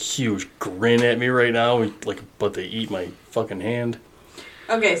just huge grin at me right now, but they eat my fucking hand.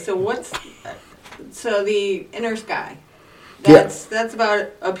 Okay, so the inner sky. Yeah. That's about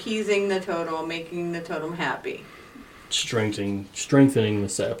appeasing the totem, making the totem happy. Strengthening the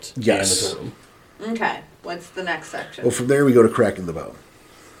sept Yes. and the totem. Okay, what's the next section? Well, from there we go to cracking the bone.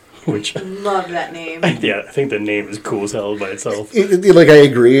 which Love that name. yeah, I think the name is cool as hell by itself. Like, I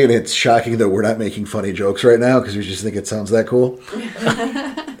agree, and it's shocking that we're not making funny jokes right now because we just think it sounds that cool.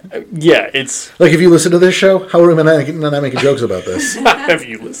 Yeah, it's. Like, if you listen to this show, how are we not making jokes about this? Have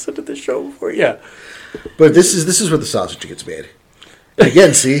you listened to the show before? Yeah, But this is where the sausage gets made.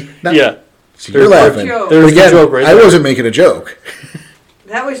 Again, see? yeah. See, you're There's the laughing. joke. There's But again, the joke right I there. wasn't making a joke.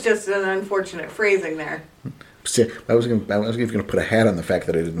 That was just an unfortunate phrasing there. See, I was even going to put a hat on the fact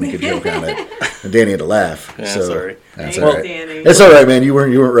that I didn't make a joke on it, and Danny had to laugh. Yeah, so sorry. That's Thanks, all right. Danny. It's all right, man. You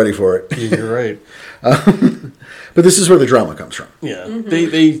weren't ready for it. You're right. But this is where the drama comes from. Yeah,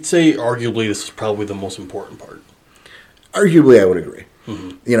 they say arguably this is probably the most important part. Arguably, I would agree.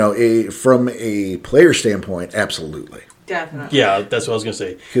 You know, from a player standpoint, absolutely. Definitely. Yeah, that's what I was gonna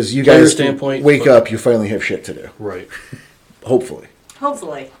say. Because you Player guys standpoint, wake but- up, you finally have shit to do. Right. Hopefully.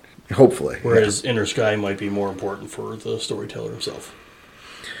 Hopefully. Whereas Inner Sky might be more important for the storyteller himself.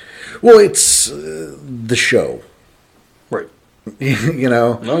 Well, it's the show. Right. You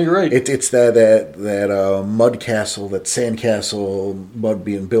know? No, you're right. It's that mud castle, that sand castle, mud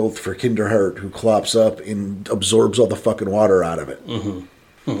being built for Kinderhart, who clops up and absorbs all the fucking water out of it.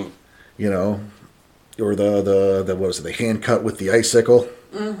 Mm-hmm. Mm-hmm. You know? Or the what was it, the hand cut with the icicle.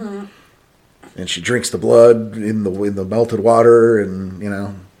 Mm-hmm. And she drinks the blood in the melted water, and, you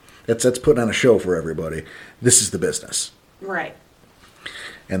know, that's putting on a show for everybody. This is the business. Right.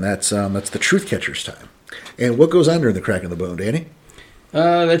 And that's the Truth Catcher's time. And what goes on during the Crack in the Bone, Danny?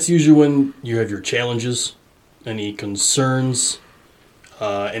 That's usually when you have your challenges, any concerns,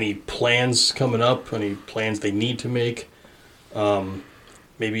 any plans coming up, any plans they need to make,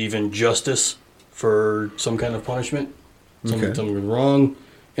 maybe even justice for some kind of punishment, something wrong,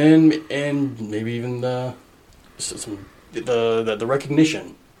 and maybe even the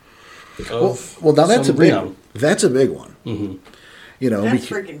recognition of Well, now that's a some big renown. that's a big one. Mm-hmm. You know, That's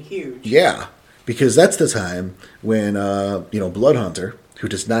freaking huge. yeah, because that's the time when Bloodhunter, who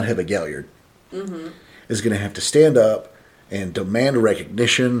does not have a galliard, is going to have to stand up and demand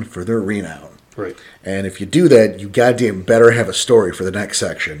recognition for their renown. Right. And if you do that, you goddamn better have a story for the next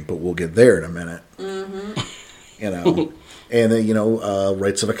section. But we'll get there in a minute. You know, and then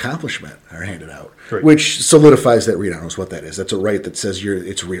rights of accomplishment are handed out, Right. which solidifies that renown is what that is. That's a right that says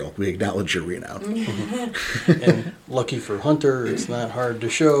it's real. We acknowledge your renown. And lucky for Hunter, it's not hard to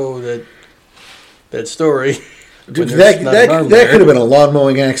show that story. Dude, when that there's not an arm that there. could have been a lawn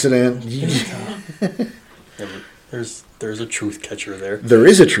mowing accident. There's a truth catcher there. There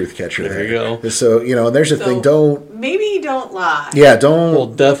is a truth catcher There there. you go. So, and there's a thing. Don't. Maybe you don't lie. Yeah, don't. Well,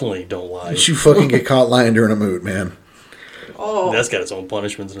 definitely don't lie. You fucking get caught lying during a moot, man. Oh. That's got its own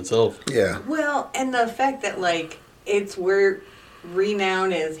punishments in itself. Yeah. Well, and the fact that, like, it's where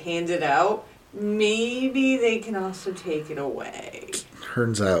renown is handed out, maybe they can also take it away.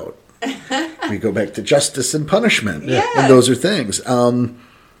 Turns out. We go back to justice and punishment. Yeah. And those are things.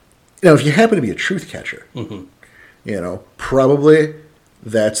 If you happen to be a truth catcher, probably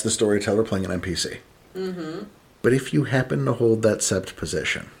that's the storyteller playing an NPC. Mm-hmm. But if you happen to hold that sept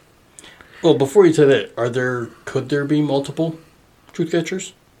position. Well, before you say that, could there be multiple truth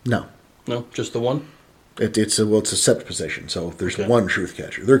catchers? No. No, just the one? It's a sept position, so there's Okay. one truth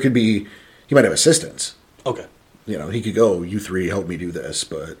catcher. There could be, he might have assistants. Okay. He could go, you three help me do this,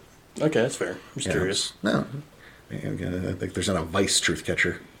 but... Okay, that's fair. I'm just curious. No. I think there's not a vice truth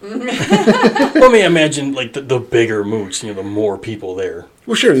catcher. Let me imagine, like, the bigger moots, the more people there.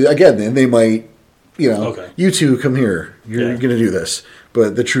 Well, sure, again, then they might, Okay. you two come here, you're Yeah. going to do this.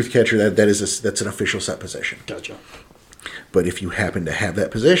 But the truth catcher, that's an official set position. Gotcha. But if you happen to have that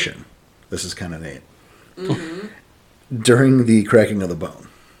position, this is kind of neat. Mm-hmm. During the cracking of the bone,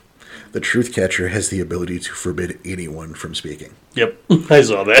 the truth catcher has the ability to forbid anyone from speaking, Yep, I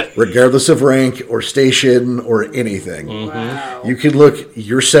saw that. regardless of rank or station or anything. Wow. You can look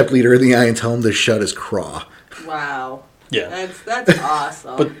your sept leader in the eye and tell him to shut his craw. Wow. Yeah. That's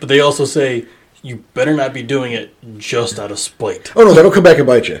awesome. But they also say, you better not be doing it just out of spite. Oh no, that'll come back and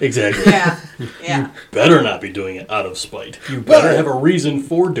bite you. Exactly. yeah. Yeah. Better not be doing it out of spite. You better Well- have a reason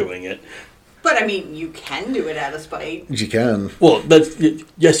for doing it. But, I mean, you can do it out of spite. You can. Well,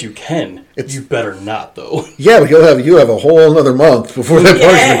 yes, you can. You better not, though. Yeah, but you have a whole another month before that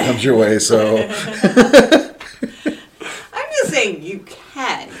punishment comes your way. So I'm just saying you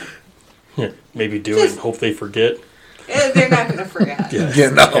can. Maybe do Just- it and hope they forget. They're not going to forget. Yeah,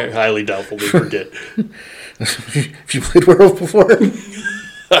 no. Highly doubtful they forget. Have you played werewolf before?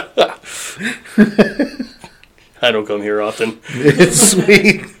 I don't come here often. It's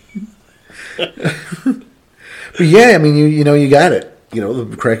sweet. But yeah, I mean, you got it.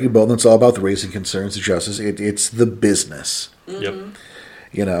 The cracking bone, it's all about the raising concerns, the justice. It's the business. Yep.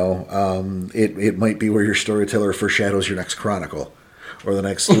 It might be where your storyteller foreshadows your next chronicle, or the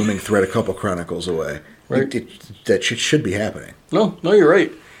next looming threat a couple chronicles away. Right. That should be happening. No, you're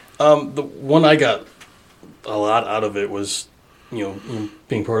right. The one I got a lot out of it was,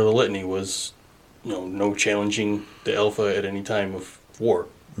 being part of the litany was, no challenging the alpha at any time of war.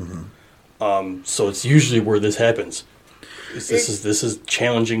 Mm-hmm. So it's usually where this happens. This is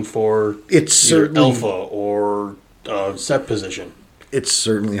challenging for either alpha or set position. It's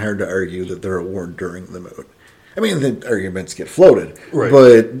certainly hard to argue that they're at war during the moot. I mean, the arguments get floated, right.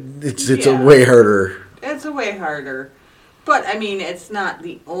 But it's a way harder. It's a way harder. But, I mean, it's not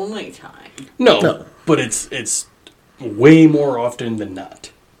the only time. No. But it's way more often than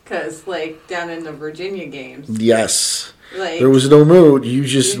not. Because, down in the Virginia games. Yes. There was no mood. You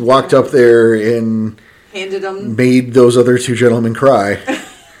just walked up there and handed them. Made those other two gentlemen cry.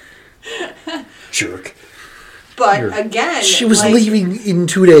 Jerk. But, again. She was leaving in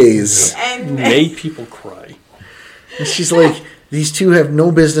 2 days. And made people cry. And she's like, these two have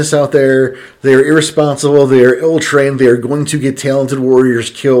no business out there. They're irresponsible. They're ill-trained. They're going to get talented warriors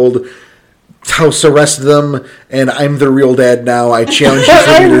killed. House arrest them, and I'm the real dad now. I challenge you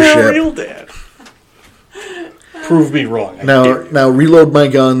for leadership. I'm the real dad. Prove me wrong. Now reload my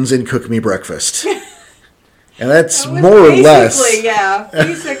guns and cook me breakfast. And that's that more or less. Yeah,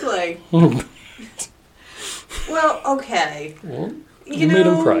 basically. Well, okay. Well, you made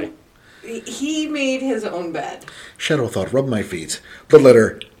him cry. He made his own bed. Shadow thought, rub my feet, but let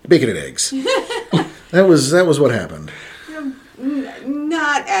her bacon and eggs. That was what happened.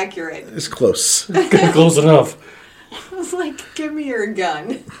 Not accurate. It's close. Close enough. I was like, give me your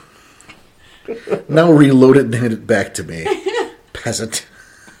gun. Now reload it and hand it back to me. Peasant.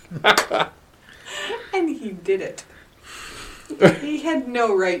 And he did it. He had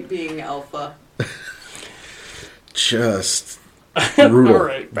no right being alpha. Just brutal. All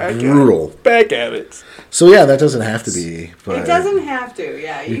right, brutal. Back at it. So yeah, that doesn't have to be. But it doesn't have to.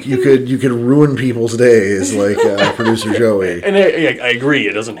 Yeah, you could ruin people's days like producer Joey. And I agree,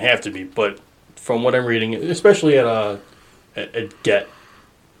 it doesn't have to be. But from what I'm reading, especially at Get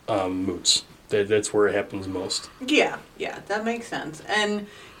moots, that's where it happens most. Yeah, that makes sense. And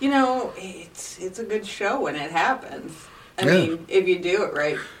it's a good show when it happens. I mean, if you do it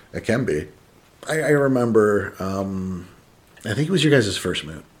right. It can be. I remember. I think it was your guys' first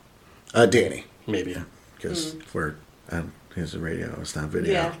moot. Danny. Maybe. Because we're on his radio, it's not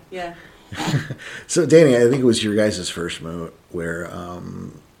video. Yeah. So, Danny, I think it was your guys' first moot where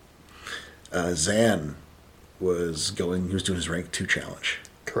Zan was doing his rank 2 challenge.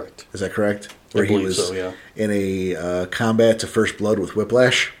 Correct. Is that correct? Where I he believe was so, yeah. in a combat to first blood with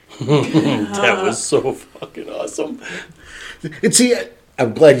Whiplash. That was so fucking awesome. And see,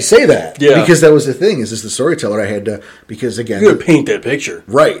 I'm glad you say that. Yeah. Because that was the thing, is as the storyteller I had to, because again... You gotta paint that picture.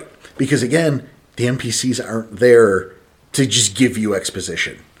 Right. Because again, the NPCs aren't there to just give you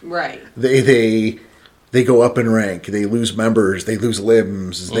exposition. Right. They go up in rank, they lose members, they lose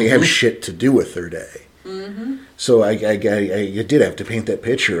limbs, they have shit to do with their day. Mm-hmm. So I did have to paint that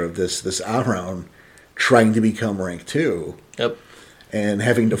picture of this Ahraun trying to become rank 2. Yep. And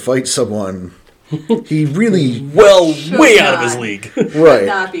having to fight someone he really... way out of his league. Right. Should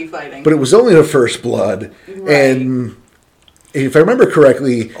not be fighting. But it was only the first blood. Right. And if I remember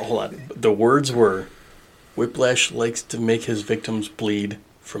correctly... Hold on. The words were, Whiplash likes to make his victims bleed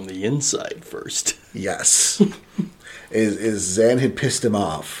from the inside first. Yes. Is Zan had pissed him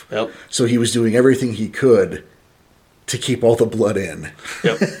off. Yep. So he was doing everything he could to keep all the blood in.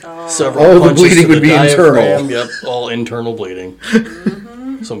 Yep. Several all the bleeding would be internal. Yep. All internal bleeding.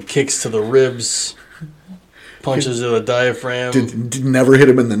 Some kicks to the ribs. Punches to the diaphragm. Never hit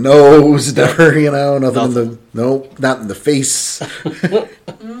him in the nose. Never, nothing in the... Nope, not in the face.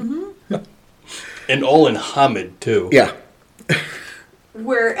 And all in Hamid, too. Yeah.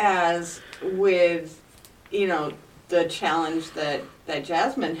 Whereas with, the challenge that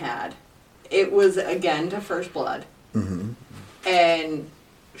Jasmine had, it was again to first blood. Mm-hmm. And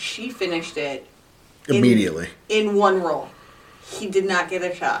she finished it immediately. In one roll. He did not get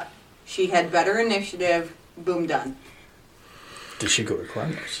a shot. She had better initiative. Boom, done. Did she go to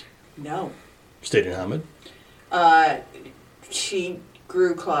Chronos? No. Stayed in Hamid? She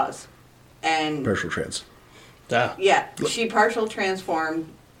grew claws. And partial trans. Yeah, she partial transformed.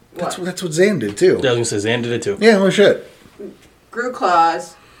 That's what Zan did too. Yeah, I was going to say Zan did it too. Yeah, well shit. Grew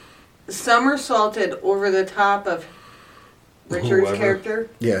claws, somersaulted over the top of Richard's character.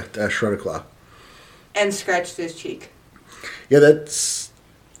 Yeah, Shredderclaw. And scratched his cheek. Yeah, that's...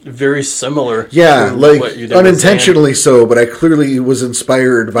 very similar. Yeah, like unintentionally so, but I clearly was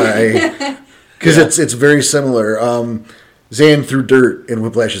inspired by... Because it's very similar. Zan threw dirt in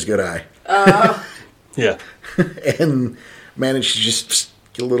Whiplash's good eye. Yeah. And managed to just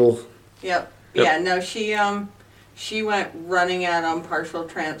get a little... Yep. Yep. Yeah, no, she went running at him, partial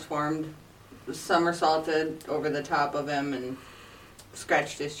transformed, somersaulted over the top of him, and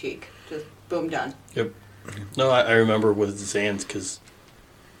scratched his cheek. Just boom, done. Yep. No, I remember with Zan's because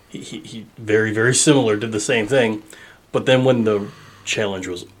he very, very similar did the same thing. But then when the challenge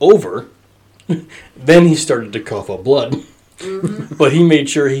was over, then he started to cough up blood. Mm-hmm. But he made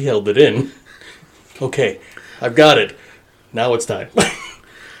sure he held it in. Okay, I've got it. Now it's time.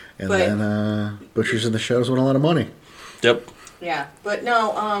 And then Butchers in the Shadows won a lot of money. Yep. Yeah, but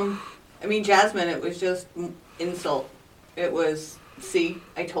no, I mean, Jasmine, it was just insult. It was, see,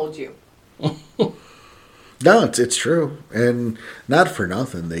 I told you. No, it's true. And not for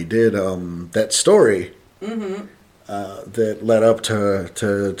nothing. They did that story that led up to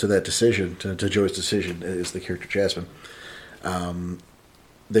that decision, to Joy's decision, is the character Jasmine.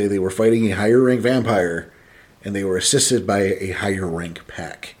 They were fighting a higher rank vampire, and they were assisted by a higher rank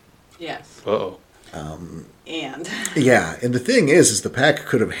pack. Yes. Uh-oh. And Yeah, and the thing is the pack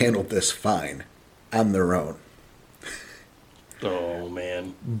could have handled this fine on their own. Oh,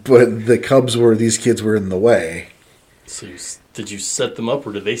 man. But these kids were in the way. So did you set them up,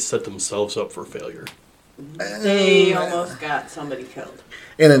 or did they set themselves up for failure? they almost got somebody killed.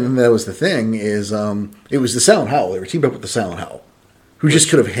 And then that was the thing, is it was the Silent Howl. They were teamed up with the Silent Howl, who just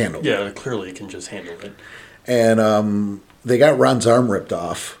could have handled it. Yeah, clearly it can just handle it. And they got Ron's arm ripped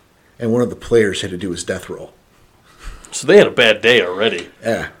off, and one of the players had to do his death roll. So they had a bad day already.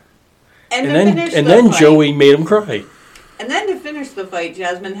 Yeah. And then Joey made him cry. And then to finish the fight,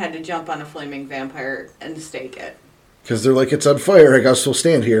 Jasmine had to jump on a flaming vampire and stake it. Because they're like, it's on fire, I gotta still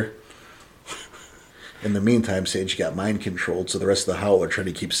stand here. In the meantime, Sage got mind controlled, so the rest of the Howl are trying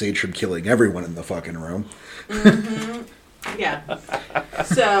to keep Sage from killing everyone in the fucking room. Mm-hmm. Yeah.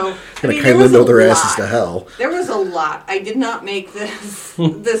 So, Gonna kindly know their asses to hell. There was a lot. I did not make this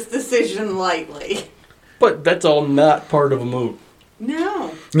decision lightly. But that's all not part of a mood.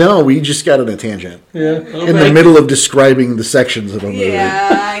 No. No, we just got on a tangent. Yeah. In the middle of describing the sections of a movie.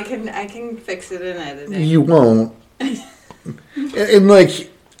 Yeah, I can fix it in editing. You won't. And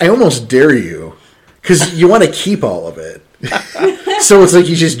like, I almost dare you. Because you want to keep all of it. So it's like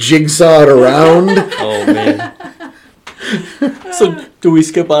you just jigsaw it around. Oh, man. So, do we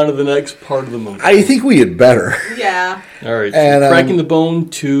skip on to the next part of the movie? I think we had better. Yeah. All right. So And, cracking the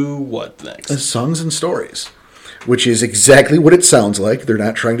bone to what next? Songs and Stories. Which is exactly what it sounds like. They're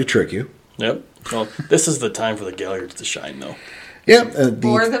not trying to trick you. Yep. Well, this is the time for the Galliards to shine, though. Yeah.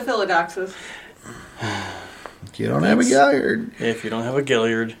 Or the Philodoxus. You don't have a Galliard. If you don't have a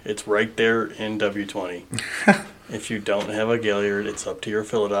Galliard, it's right there in W20. If you don't have a Galliard, it's up to your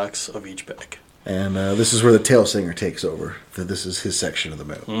Philodox of each pack. And this is where the Tail Singer takes over. This is his section of the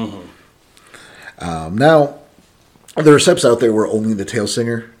movie. Mm-hmm. Now, there are steps out there where only the Tail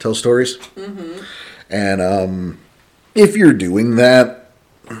Singer tells stories. Mm-hmm. And if you're doing that,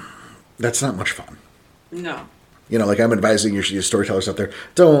 that's not much fun. No. You know, like I'm advising your storytellers out there,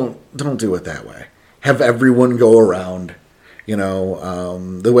 don't do it that way. Have everyone go around. You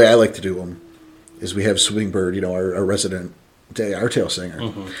know, the way I like to do them is we have Swingbird, you know, our resident, our Tail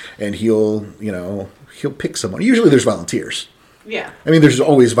Singer, and he'll pick someone. Usually there's volunteers. Yeah. I mean, there's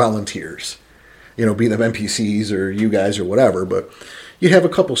always volunteers. You know, be them NPCs or you guys or whatever, but you have a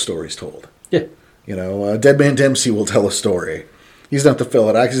couple stories told. Yeah. You know, Dead Man Dempsey will tell a story. He's not the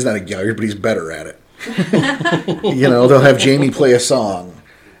Philodox, he's not a Galliard, but he's better at it. You know, they'll have Jamie play a song,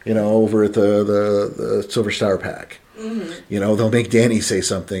 you know, over at the Silver Star Pack. Mm-hmm. You know, they'll make Danny say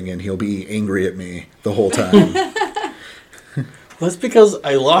something and he'll be angry at me the whole time. That's because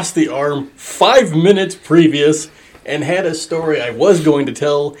I lost the arm 5 minutes previous and had a story I was going to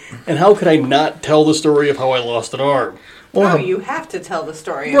tell, and how could I not tell the story of how I lost an arm? Well, no, you have to tell the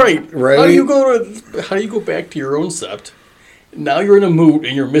story. Right. How do you go back to your own sept? Now you're in a mood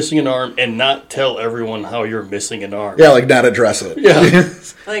and you're missing an arm and not tell everyone how you're missing an arm. Yeah, like not address it. Yeah.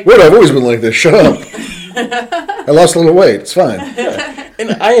 Like, what? I've always been like this. Shut up. I lost a little weight. It's fine. Yeah.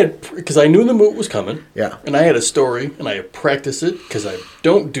 And I had, because I knew the mood was coming. Yeah. And I had a story and I had practiced it because I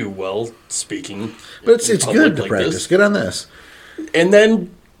don't do well speaking. But it's good to practice. This. Get on this. And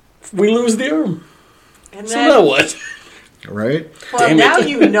then we lose the arm. And so now what? Right? Well, Damn now it.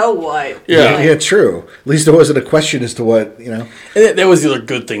 you know what. Yeah, true. At least there wasn't a question as to what, you know. And that was the other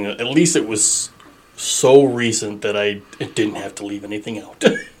good thing. At least it was so recent that I didn't have to leave anything out.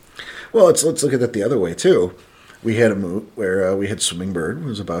 Well, let's look at that the other way, too. We had a moot where we had Swingbird. It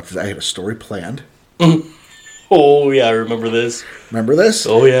was about, I had a story planned. Oh, yeah, I remember this. Remember this?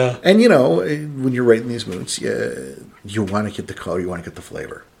 Oh, yeah. And, when you're writing these moods, you want to get the color, you want to get the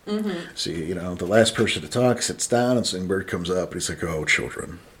flavor. Mm-hmm. See, the last person to talk sits down and Singbird comes up and he's like, oh,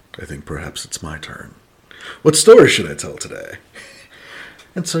 children, I think perhaps it's my turn. What story should I tell today?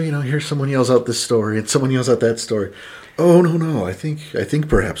 And so, here someone yells out this story and someone yells out that story. Oh, no, I think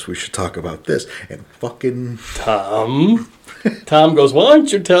perhaps we should talk about this. And fucking... Tom goes, why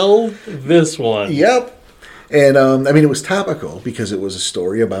don't you tell this one? Yep. And, it was topical because it was a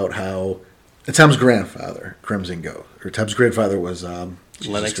story about how Tom's grandfather, Crimson Ghost, or Tom's grandfather was...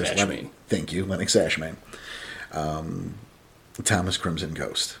 Lennox Ashmain. Thank you, Lennox Ashmain. Thomas Crimson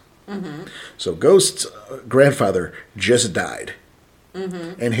Ghost. Mm-hmm. So Ghost's grandfather just died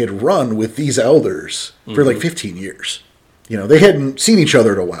and had run with these elders for like 15 years. They hadn't seen each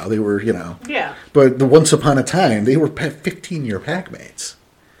other in a while. They were, Yeah. But once upon a time, they were 15-year pack mates.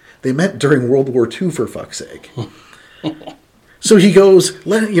 They met during World War II, for fuck's sake. So he goes,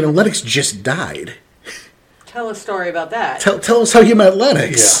 Lennox just died. Tell a story about that. Tell us how you met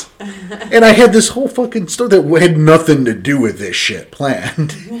Lennox. Yeah. And I had this whole fucking story that had nothing to do with this shit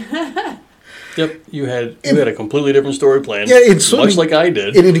planned. Yep, you had a completely different story planned. Yeah, it's much like I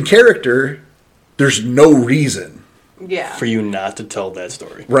did. And in character, there's no reason. Yeah. For you not to tell that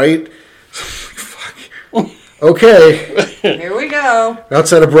story. Right? Fuck. Okay. Here we go.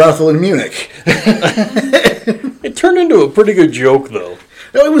 Outside a brothel in Munich. It turned into a pretty good joke, though.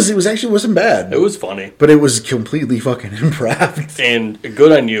 No, it wasn't bad. It was funny. But it was completely fucking improv. And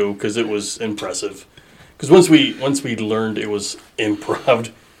good on you, because it was impressive. Because once we learned it was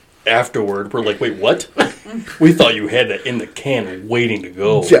improv afterward, we're like, wait, what? We thought you had that in the can waiting to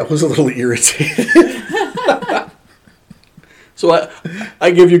go. Yeah, I was a little irritated. So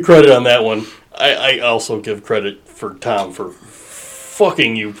I give you credit on that one. I also give credit for Tom for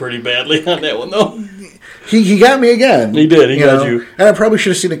fucking you pretty badly on that one, though. He got me again. He did. He got you. And I probably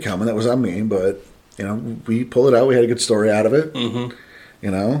should have seen it coming. That was on me. But, we pulled it out. We had a good story out of it. Mm-hmm.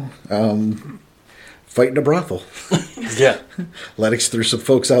 Fighting a brothel. Yeah. Lennox threw some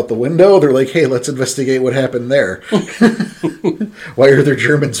folks out the window. They're like, hey, let's investigate what happened there. Why are there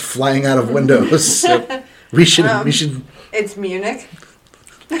Germans flying out of windows? Yep. We should... It's Munich.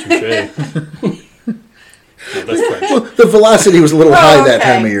 Touché. No, that's French. Well, the velocity was a little high that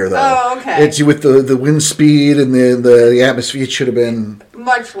time of year, though. Oh, okay. It's with the wind speed and the atmosphere. It should have been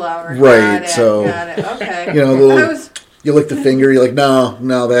much lower. Right. Got it. Okay. You lick the finger. You're like, no,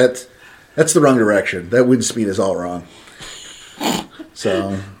 that's the wrong direction. That wind speed is all wrong.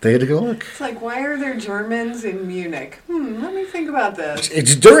 So they had to go look. It's like, why are there Germans in Munich? Let me think about this.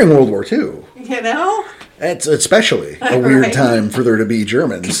 It's during World War II. It's especially a weird time for there to be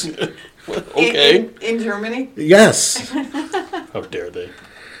Germans. Okay. In Germany? Yes. How dare they?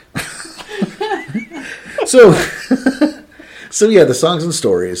 So yeah, the songs and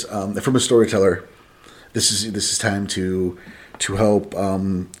stories from a storyteller. This is time to help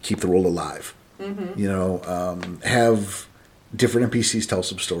keep the world alive. Mm-hmm. Have different NPCs tell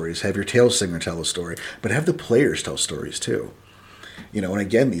some stories. Have your tale singer tell a story, but have the players tell stories too. And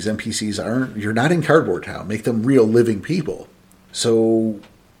again, these NPCs you're not in Cardboard Town. Make them real living people. So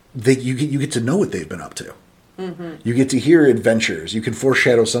you get to know what they've been up to. Mm-hmm. You get to hear adventures. You can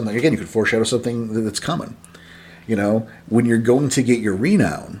foreshadow something. Again, you can foreshadow something that's coming. When you're going to get your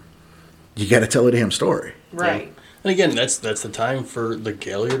renown, you got to tell a damn story. Right. Yeah. And again, that's the time for the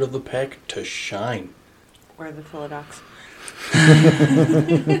Galliard of the Pack to shine. Where the Philodox.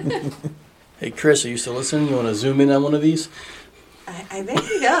 Hey, Chris, are you still listening? You want to zoom in on one of these? I think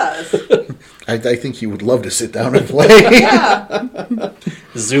he does. I think he would love to sit down and play. Yeah.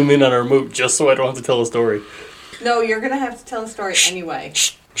 Zoom in on our moot just so I don't have to tell a story. No, you're going to have to tell a story anyway.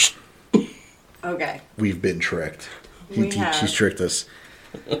 Okay. We've been tricked. He's tricked us.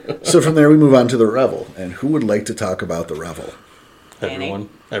 So from there we move on to the Revel. And who would like to talk about the Revel? Everyone.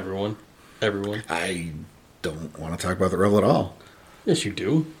 I don't want to talk about the Revel at all. Yes, you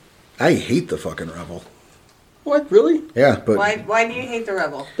do. I hate the fucking Revel. What, really? Yeah, but... Why do you hate the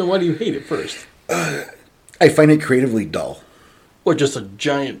Revel? Then why do you hate it first? I find it creatively dull. What, just a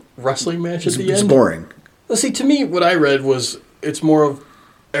giant wrestling match at the end? It's boring. Well, see, to me, what I read was it's more of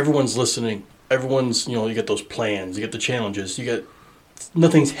everyone's listening. Everyone's, you get those plans, you get the challenges,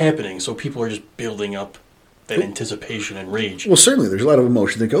 nothing's happening, so people are just building up that anticipation and rage. Well, certainly, there's a lot of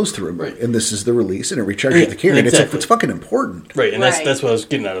emotion that goes through it, right. And this is the release, and it recharges the carry. Exactly. It's fucking important, right? And that's what I was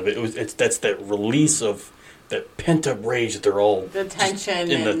getting out of it. That's that release of that pent up rage that they're all the tension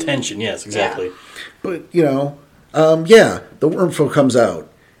the tension. Yes, exactly. Yeah. But the Wormfoe comes out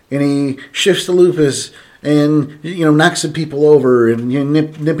and he shifts the lupus and knocks some people over and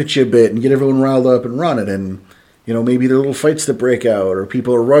nip at you a bit and get everyone riled up and running, and You know, maybe there are little fights that break out, or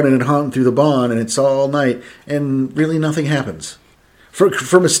people are running and hunting through the bond, and it's all night, and really nothing happens.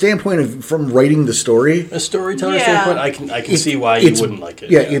 From a standpoint of from writing the story, A storyteller Yeah. standpoint, I can see why you wouldn't like it.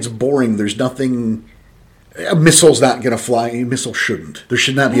 Yeah, it's boring. There's nothing. A missile's not going to fly. A missile shouldn't. There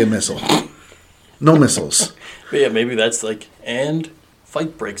should not be a missile. No missiles. But yeah, maybe that's like, and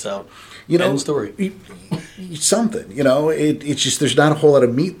fight breaks out. You know, End story. something. You know, it's just there's not a whole lot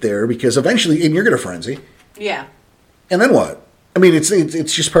of meat there because eventually, and you're going to frenzy, Yeah. and then what? I mean, it's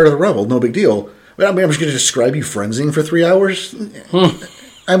just part of the revel. No big deal. But I mean, I'm just going to describe you frenzying for 3 hours.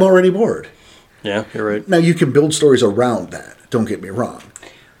 I'm already bored. Yeah, you're right. Now you can build stories around that. Don't get me wrong.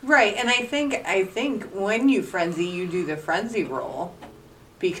 Right, and I think when you frenzy, you do the frenzy roll,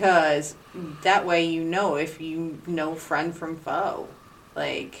 because that way you know if you know friend from foe.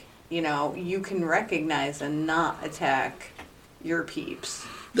 Like, you know, you can recognize and not attack your peeps.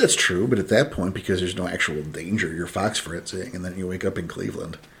 That's true, but at that point, because there's no actual danger, you're fox fritzing, and then you wake up in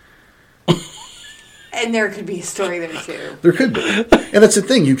Cleveland. And there could be a story there too. There could be. And that's the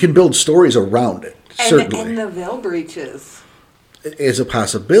thing. You can build stories around it, certainly. And the veil breaches. As a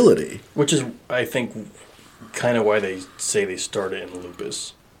possibility. Which is, I think, kind of why they say they started in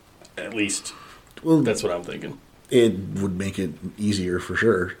lupus. At least, Well, that's what I'm thinking. it would make it easier for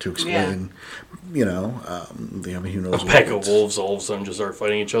sure to explain, you know, I mean, who knows A pack what. of wolves all of a sudden just start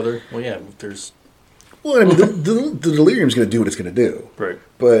fighting each other. Well, yeah, there's... Well, I mean, the delirium's going to do what it's going to do. Right.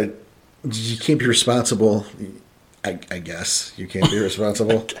 But you can't be responsible, I guess. You can't be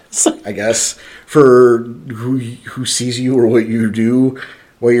responsible, I guess, for who sees you or what you do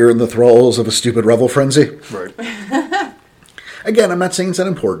while you're in the thralls of a stupid revel frenzy. Right. Again, I'm not saying it's not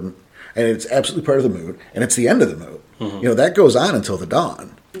important, and it's absolutely part of the mood, and it's the end of the mood. Mm-hmm. You know, that goes on until the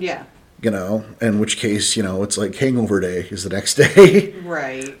dawn, Yeah. you know, in which case, you know, it's like hangover day is the next day.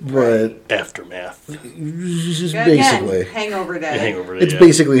 Right. But Aftermath. just Again, basically, hangover day. Hangover. it's yeah.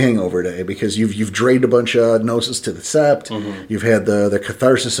 basically hangover day because you've drained a bunch of gnosis to the sept, Mm-hmm. you've had the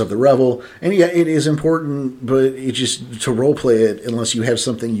catharsis of the revel, and yeah, it is important, but it just to role play it unless you have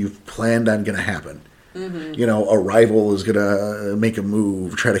something you've planned on going to happen. Mm-hmm. You know, a rival is going to make a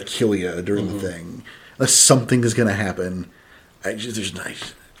move, try to kill you during Mm-hmm. the thing. Unless something is going to happen, I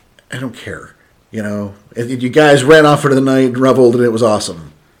don't care. You know, and you guys ran off for the night and reveled, and it was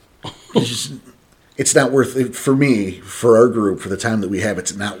awesome. It's not worth it for me, for our group, for the time that we have.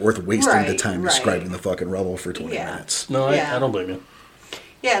 It's not worth wasting the Right, time right. describing the fucking revel for 20 Yeah. minutes. No, Yeah. I don't blame you.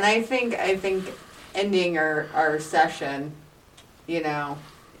 Yeah, and I think ending our session, you know,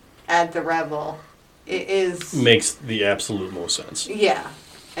 at the revel, it is Makes the absolute most sense. yeah,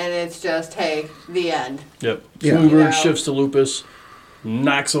 and it's just hey, the end. Yep. Yeah. Swoober You know. shifts to lupus,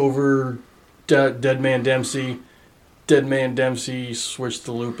 knocks over Dead Man Dempsey. Dead Man Dempsey switched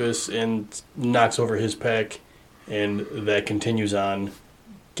to lupus and knocks over his pack, and that continues on.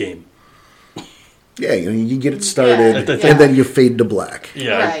 Game. Yeah, you get it started, Yeah. and then you fade to black.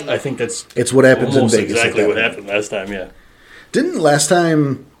 Yeah, Right. I think that's It's what happens almost in Vegas. at exactly that what point. happened last time. Yeah. Didn't last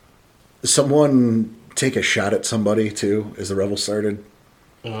time someone take a shot at somebody too as the revel started?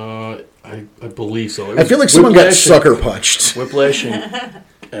 I believe so. It I was feel like someone got Whiplash sucker punched. Whiplash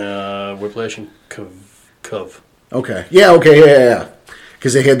and Whiplash and Cove. Okay, yeah.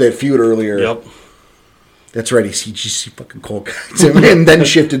 Because they had that feud earlier. Yep. That's right. He fucking cold cocked him and then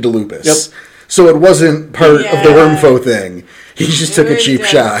shifted to lupus. Yep. So it wasn't part of the Yeah. Wormfoe thing. He just took a was cheap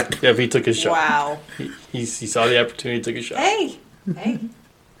just- shot. Yep. He took his shot. Wow. He saw the opportunity, took a shot. Hey,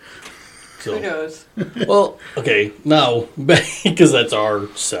 So, who knows? well, okay, now because that's our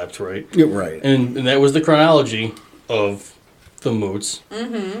sept, right? You're right. And that was the chronology of the moots.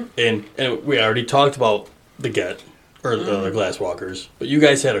 Mm-hmm. And we already talked about the Get or the Glasswalkers, but you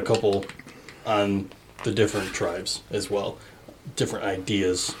guys had a couple on the different tribes as well, different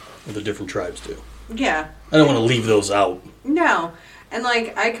ideas of the different tribes do. Yeah. I don't want to leave those out. No. And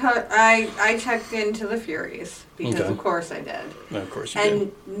like I checked into the Furies because Okay. of course I did. Of course, you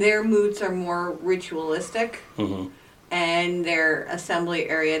And their moods are more ritualistic, did. Mm-hmm. and their assembly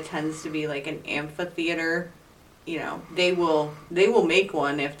area tends to be like an amphitheater. You know, they will make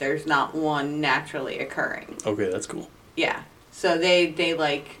one if there's not one naturally occurring. Okay, that's cool. Yeah. So they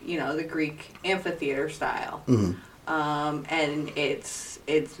like, you know, the Greek amphitheater style. And it's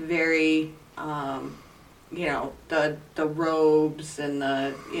very you know, the robes and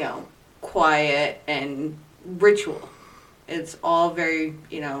the, you know, quiet and ritual. It's all very,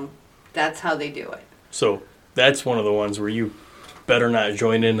 you know, that's how they do it. So that's one of the ones where you better not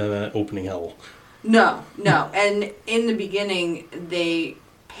join in on that opening howl. No. And in the beginning, they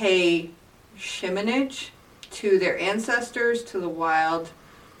pay shimonage to their ancestors, to the wild,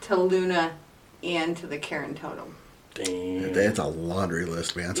 to Luna, and to the Karen totem. Damn. That's a laundry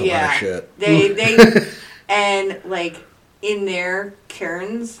list, man. That's a lot of shit. They and like in their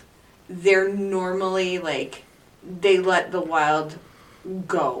Karens, they're normally like they let the wild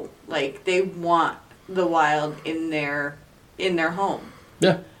go. Like they want the wild in their home.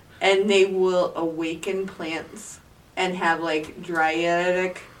 Yeah. And they will awaken plants and have like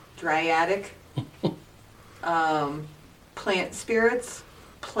dryadic plant spirits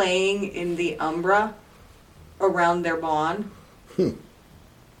playing in the umbra around their lawn.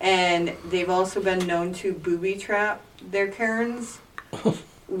 And they've also been known to booby trap their Karens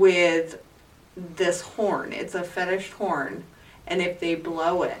with this horn. It's a fetish horn. And if they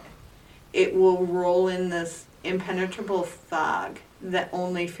blow it, it will roll in this impenetrable fog that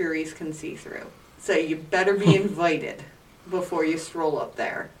only Furies can see through. So you better be invited before you stroll up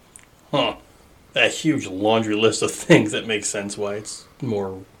there. Huh. That huge laundry list of things that makes sense why it's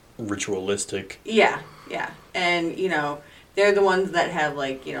more ritualistic. Yeah. And, they're the ones that have,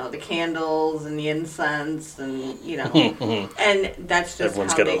 like, the candles and the incense and, and that's just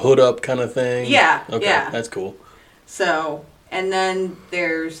Everyone's how got a hood up kind of thing. Yeah, Okay, yeah. that's cool. So, and then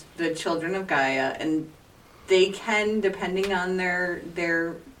there's the Children of Gaia, and they can, depending on their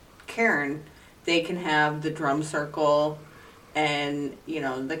Karen, they can have the drum circle and,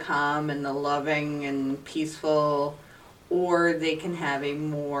 the calm and the loving and peaceful, or they can have a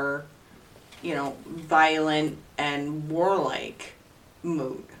more, violent and warlike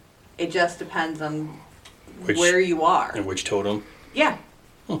mood. It just depends on where you are. And which totem. Yeah.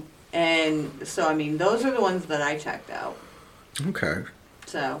 And so, those are the ones that I checked out. Okay.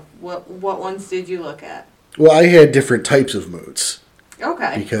 So, what ones did you look at? Well, I had different types of moods.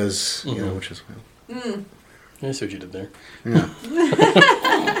 Okay. Because, which is... I see what you did there.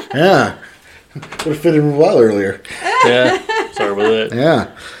 Yeah. Would have fit in well earlier. Yeah. Sorry about that.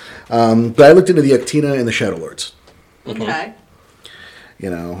 Yeah. But I looked into the Actina and the Shadow Lords. Okay.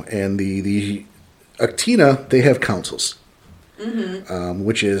 And the Actina, they have councils.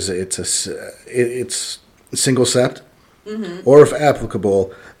 Which is, it's a single sept. Or if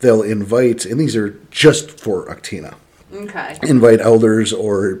applicable, they'll invite, and these are just for Actina. Okay. Invite elders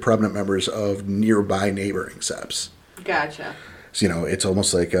or prominent members of nearby neighboring septs. Gotcha. So, it's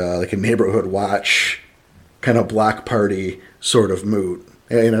almost like a neighborhood watch, kind of block party sort of mood.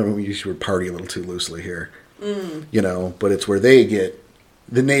 And we use the word party a little too loosely here. But it's where they get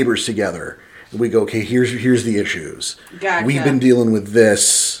the neighbors together. And we go, okay, here's the issues. Gotcha. We've been dealing with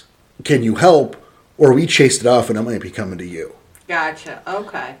this. Can you help? Or we chased it off and I might be coming to you. Gotcha.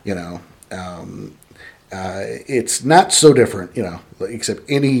 Okay. It's not so different, except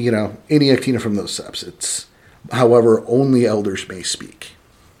any Actina from those septs. It's, however, only elders may speak.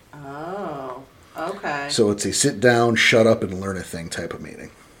 Oh, okay. So it's a sit down, shut up, and learn a thing type of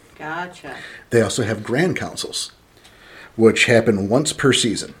meeting. Gotcha. They also have grand councils, which happen once per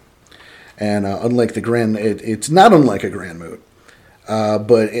season. And unlike the grand, it's not unlike a grand moot,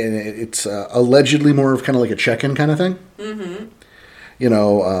 but it's allegedly more of kind of like a check-in kind of thing.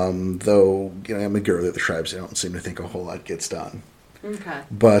 Though, I'm a girl of the tribes, I don't seem to think a whole lot gets done. Okay.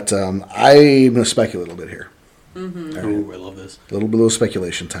 But I'm going to speculate a little bit here. Ooh, I love this. A little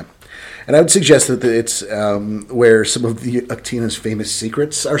speculation time. And I would suggest that it's where some of the Actina's famous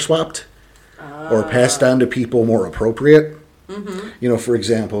secrets are swapped or passed on to people more appropriate. For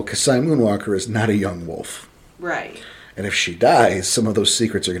example, Kasai Moonwalker is not a young wolf. Right. And if she dies, some of those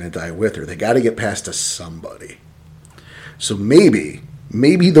secrets are going to die with her. They got to get passed to somebody. So maybe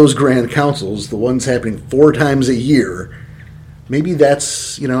those grand councils, the ones happening 4 times a year, maybe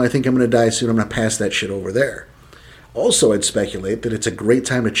that's, I think I'm going to die soon. I'm going to pass that shit over there. Also, I'd speculate that it's a great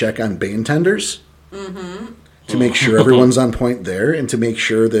time to check on Bane tenders to make sure everyone's on point there and to make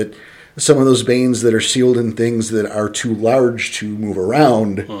sure that some of those Banes that are sealed in things that are too large to move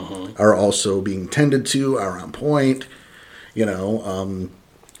around are also being tended to, are on point. We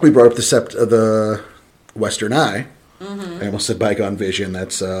brought up the Western Eye. I almost said Bygone Vision.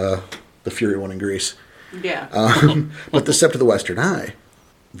 That's the Fury one in Greece. Yeah. But the Sept of the Western Eye,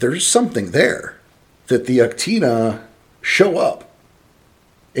 there's something there that the Actina show up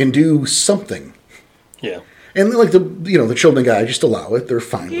and do something. Yeah. And like the Children Guy, just allow it. They're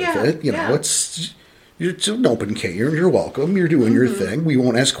fine with it. Yeah. It's an open K. You're welcome. You're doing your thing. We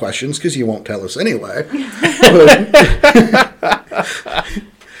won't ask questions because you won't tell us anyway.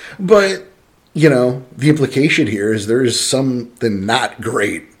 But the implication here is there is something not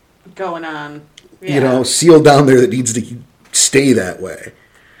great Going on. Yeah. sealed down there that needs to stay that way.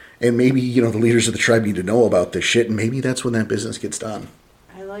 And maybe, the leaders of the tribe need to know about this shit, and maybe that's when that business gets done.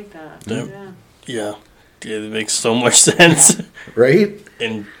 I like that. Yeah. Yeah. Yeah, it makes so much sense. Right?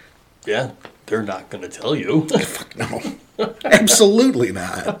 And, yeah, they're not going to tell you. Fuck no. Absolutely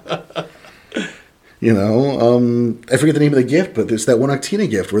not. I forget the name of the gift, but there's that one Octina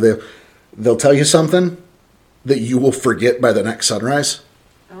gift where they'll tell you something that you will forget by the next sunrise.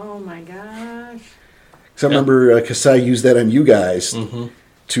 Oh my gosh. Because I remember Kasai used that on you guys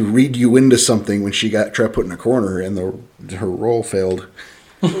to read you into something when she got trapped put in a corner and her roll failed.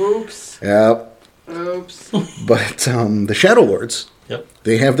 Oops. Yeah. Oops. But the Shadow Lords,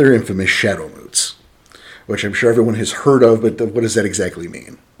 they have their infamous Shadow Moots, which I'm sure everyone has heard of, but what does that exactly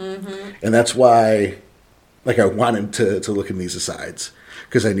mean? And that's why, I wanted to look in these asides,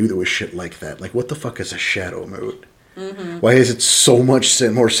 because I knew there was shit like that. Like, what the fuck is a Shadow Moot? Why is it so much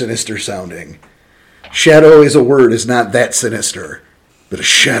more sinister sounding? Shadow as a word is not that sinister, but a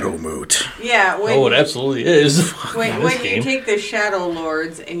Shadow Moot. Yeah. It absolutely is. When you take the Shadow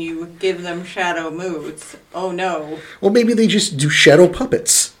Lords and you give them Shadow Moots, oh no. Well, maybe they just do shadow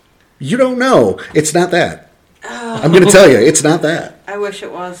puppets. You don't know. It's not that. I'm going to tell you, it's not that. I wish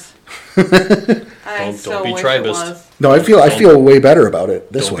it was. Don't be wish tribist. it was. No, I feel way better about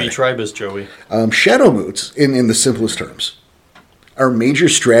it this way. Don't be tribist, Joey. Shadow Moots, in the simplest terms, are major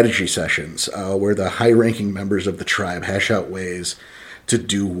strategy sessions where the high-ranking members of the tribe hash out ways to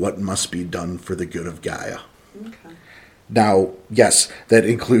do what must be done for the good of Gaia. Okay. Now, yes, that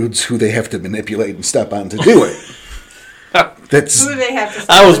includes who they have to manipulate and step on to do it. That's Who do they have to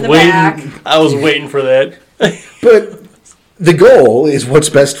step in the back? I was waiting for that. But the goal is what's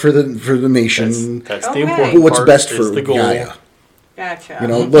best for the nation. That's Okay. the important What's part. best is for the goal. Gaia. Gotcha.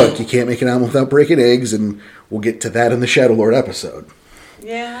 Look, you can't make an omelet without breaking eggs, and we'll get to that in the Shadow Lord episode.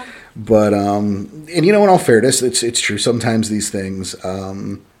 Yeah. But and in all fairness, it's true. Sometimes these things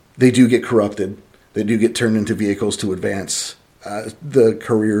they do get corrupted. They do get turned into vehicles to advance the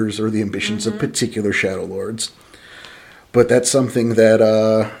careers or the ambitions of particular Shadow Lords. But that's something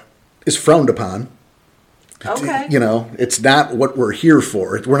that is frowned upon. Okay. It's not what we're here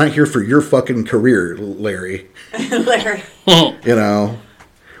for. We're not here for your fucking career, Larry. Larry.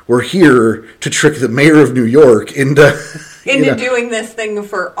 We're here to trick the mayor of New York into doing this thing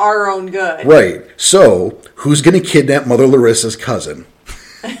for our own good. Right. So, who's going to kidnap Mother Larissa's cousin?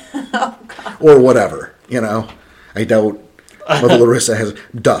 Oh, God. Or whatever, I doubt Mother Larissa has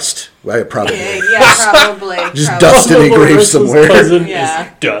dust. Probably. Yeah, probably. Just probably. dust in a grave Larissa's somewhere. cousin Yeah.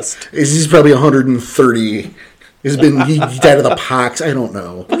 is dust. He's probably 130. He died of the pox. I don't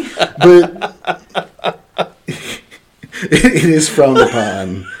know. But it is frowned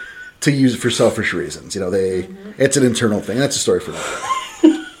upon to use it for selfish reasons. It's an internal thing. That's a story for another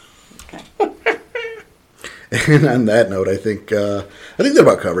day. And on that note, I think that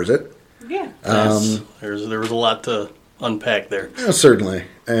about covers it. Yeah. Yes. There was a lot to unpack there. Yeah, certainly.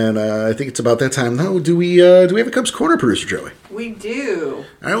 And I think it's about that time now. Do we have a Cubs Corner, producer Joey? We do.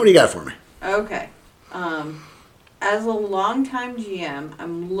 All right, what do you got for me? Okay. As a longtime GM,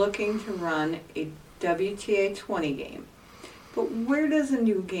 I'm looking to run a WTA 20 game. But where does a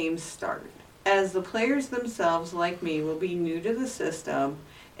new game start? As the players themselves, like me, will be new to the system,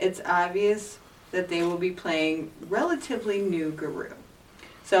 it's obvious that they will be playing relatively new Garou.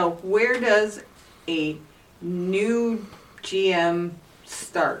 So where does a new GM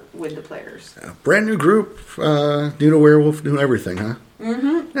start with the players? Brand new group, new to Werewolf, new to everything, huh?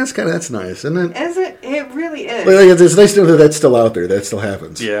 Mm-hmm. That's nice, isn't it? Is it? It really is. Well, it's nice to know that that's still out there. That still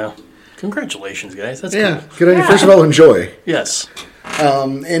happens. Yeah. Congratulations, guys. That's Yeah, cool. good on you. Yeah. First of all, enjoy. Yes.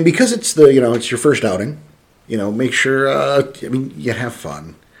 And because it's it's your first outing, make sure, you have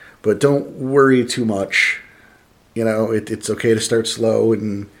fun. But don't worry too much. It's okay to start slow,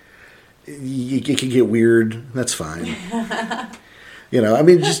 and it can get weird. That's fine.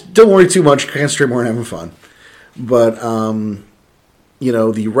 Just don't worry too much. Concentrate more on having fun. But,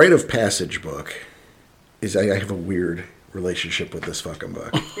 the Rite of Passage book is, I have a weird relationship with this fucking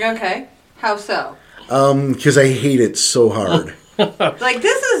book. Okay. How so? Because I hate it so hard. Like,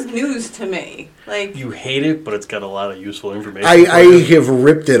 this is news to me. Like, You hate it, but it's got a lot of useful information. I have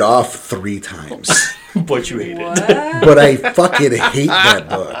ripped it off 3 times. But you hate what? it. But I fucking hate that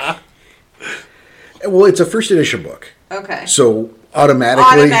book. Well, it's a first edition book. Okay. So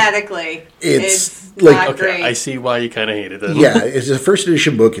automatically it's like- not Okay, great. I see why you kind of hate it then. yeah, it's a first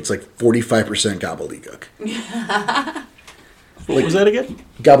edition book. It's like 45% gobbledygook. What was that again?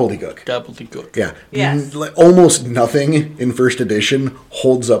 Gobbledygook. Gobbledygook. Yeah. Yes. Almost nothing in first edition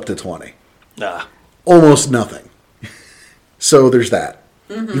holds up to 20. Nah. Almost nothing. So there's that.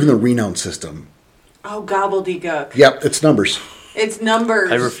 Even the renown system. Oh, gobbledygook. Yep, it's numbers. It's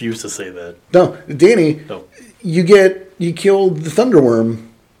numbers. I refuse to say that. No, Danny, No. you killed the Thunderworm.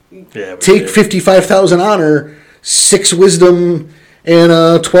 Yeah. but Take yeah. 55,000 honor, 6 wisdom, And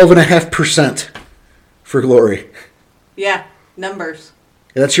 12.5% for glory. Yeah, numbers.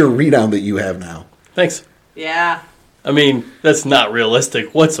 That's your readout that you have now. Thanks. Yeah. I mean, that's not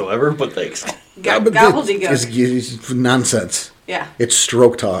realistic whatsoever, but thanks. But Gobbledygook. it's nonsense. Yeah. It's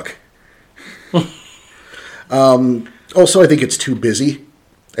stroke talk. Also, I think it's too busy.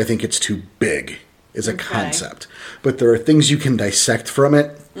 I think it's too big as a concept. But there are things you can dissect from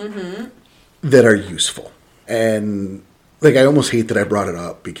it that are useful. And like, I almost hate that I brought it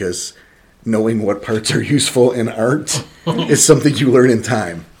up because knowing what parts are useful in art is something you learn in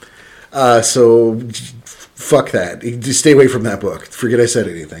time. So fuck that. Just stay away from that book. Forget I said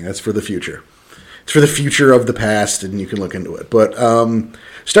anything. That's for the future. It's for the future of the past, and you can look into it. But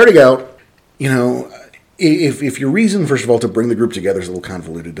starting out, you know, if your reason, first of all, to bring the group together is a little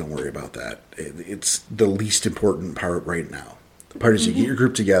convoluted, don't worry about that. It's the least important part right now. The part is you get your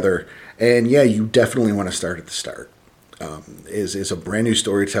group together, and yeah, you definitely want to start at the start. As a brand new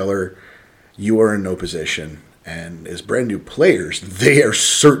storyteller, you are in no position, and as brand new players, they are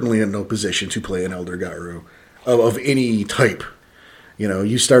certainly in no position to play an Elder Garu of any type. You know,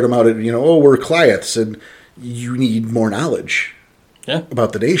 you start them out at, you know, oh, we're Cliaths, and you need more knowledge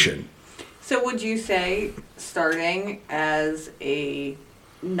about the nation. So would you say starting as a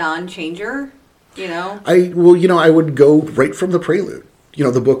non-changer, you know? I would go right from the prelude. You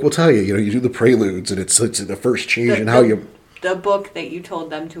know, the book will tell you, you do the preludes, and it's the first change in how you... The book that you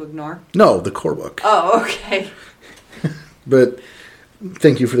told them to ignore? No, the core book. Oh, okay. But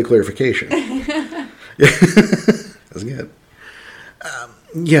thank you for the clarification. That's good.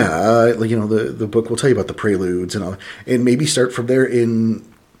 The book will tell you about the preludes and all, and maybe start from there and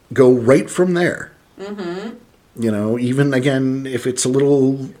go right from there. Mm-hmm. You know, even again, if it's a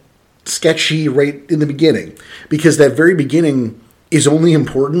little sketchy right in the beginning, because that very beginning is only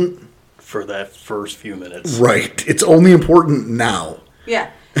important for that first few minutes. Right. It's only important now.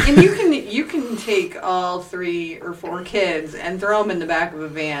 Yeah. And you can take all 3 or 4 kids and throw them in the back of a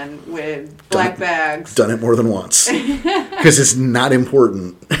van with black bags. Done it more than once. Because it's not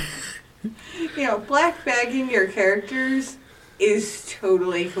important. You know, black bagging your characters is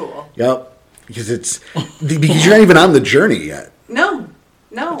totally cool. Yep. Because you're not even on the journey yet. No.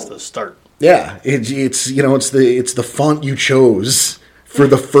 It's the start. Yeah. It's the font you chose for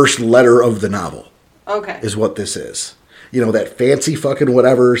the first letter of the novel. Okay. Is what this is. You know, that fancy fucking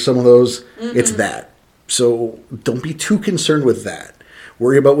whatever, some of those, it's that. So don't be too concerned with that.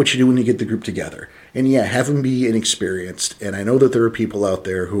 Worry about what you do when you get the group together. And yeah, have them be inexperienced. And I know that there are people out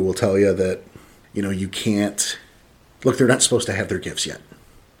there who will tell you that, you know, you can't... Look, they're not supposed to have their gifts yet.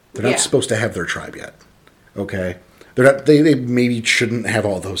 They're not supposed to have their tribe yet. Okay? They're not. They maybe shouldn't have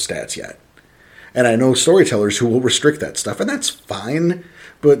all those stats yet. And I know storytellers who will restrict that stuff, and that's fine.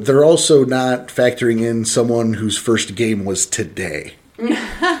 But they're also not factoring in someone whose first game was today.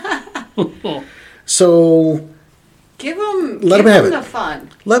 So let them have the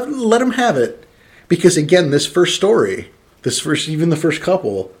fun. Let them have it, because again, this first story, even the first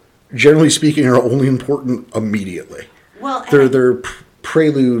couple, generally speaking, are only important immediately. Well, they're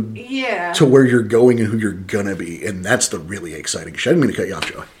prelude to where you're going and who you're gonna be, and that's the really exciting shit. I didn't mean to cut you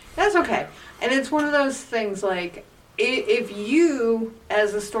off, Joey. That's okay, and it's one of those things like. If you,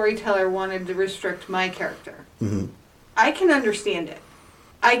 as a storyteller, wanted to restrict my character, I can understand it.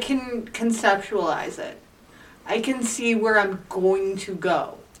 I can conceptualize it. I can see where I'm going to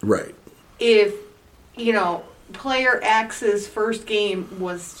go. Right. If, you know, player X's first game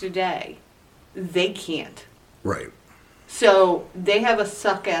was today, they can't. Right. So they have a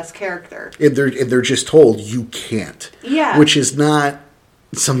suck-ass character. And they're just told you can't. Yeah. Which is not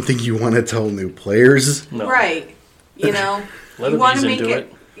something you want to tell new players. No. Right. You know, you want to make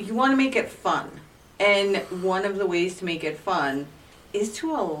it. You want to make it fun, and one of the ways to make it fun is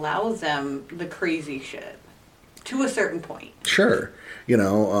to allow them the crazy shit to a certain point. Sure, you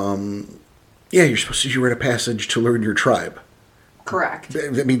know, you're supposed to use rite of passage to learn your tribe. Correct.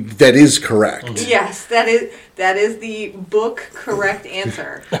 I mean, that is correct. Yes, that is the book correct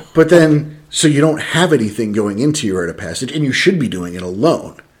answer. But then, so you don't have anything going into your rite of passage, and you should be doing it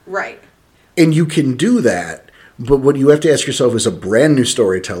alone. Right. And you can do that. But what you have to ask yourself as a brand new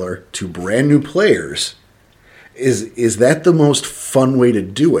storyteller to brand new players is that the most fun way to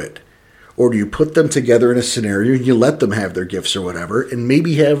do it? Or do you put them together in a scenario and you let them have their gifts or whatever, and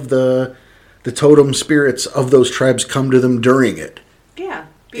maybe have the totem spirits of those tribes come to them during it? Yeah,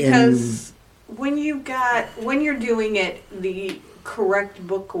 because when you're doing it the correct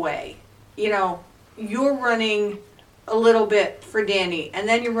book way, you know, you're running a little bit for Danny, and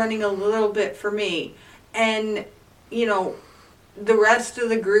then you're running a little bit for me. And, you know, the rest of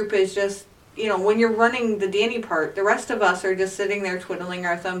the group is just when you're running the Danny part, the rest of us are just sitting there twiddling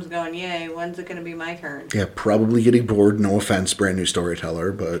our thumbs going, yay, when's it going to be my turn? Yeah, probably getting bored. No offense, brand new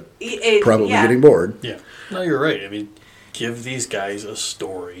storyteller, but probably yeah. getting bored. Yeah. No, you're right. I mean, give these guys a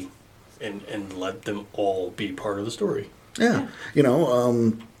story and let them all be part of the story. Yeah.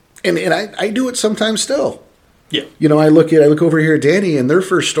 And I do it sometimes still. Yeah. I look over here at Danny and their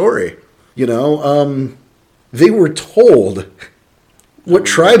first story. They were told what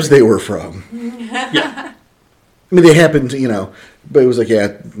tribes they were from. Yeah. I mean, they happened to, but it was like,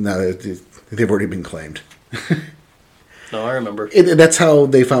 yeah, no, they've already been claimed. No, I remember. And that's how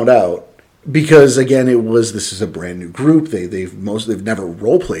they found out. Because again, this is a brand new group. They've never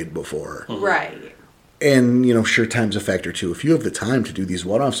role played before. Right. And sure, time's a factor too. If you have the time to do these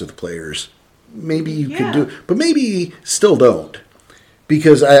one-offs with the players, maybe you can do, but maybe still don't.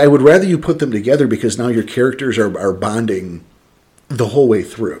 Because I would rather you put them together because now your characters are bonding the whole way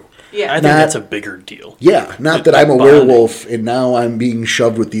through. Yeah. I think that's a bigger deal. Yeah, not that I'm a werewolf and now I'm being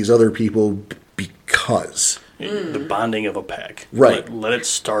shoved with these other people because. The bonding of a pack. Right. Let it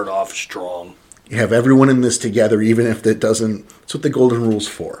start off strong. You have everyone in this together, even if that doesn't. That's what the golden rule's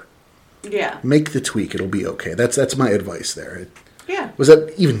for. Yeah. Make the tweak; it'll be okay. That's my advice there. Yeah. Was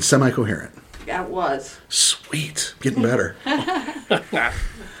that even semi-coherent? Yeah, it was. Sweet, getting better.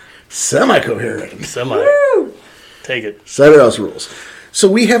 Semi-coherent. Woo! Take it. Cider House rules. So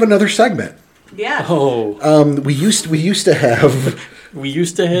we have another segment. Yeah. Oh. We used to have We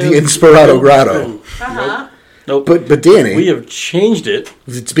used to have the Inspirato Grotto, Uh-huh. Nope. but Danny, We have changed it.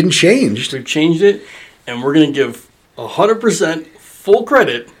 it's been changed. We've changed it, and we're going to give 100% full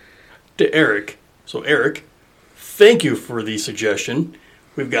credit to Eric. So, Eric, thank you for the suggestion.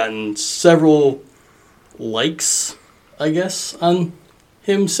 We've gotten several likes, I guess, on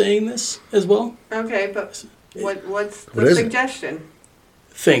him saying this as well. Okay, but what's What the is it? suggestion?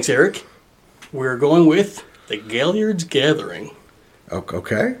 Thanks, Eric. We're going with the Galliard's Gathering.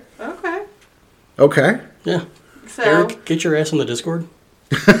 Okay. Okay. Okay. Yeah. So, Eric, get your ass on the Discord.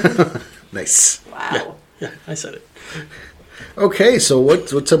 Nice. wow. Yeah, I said it. Okay, so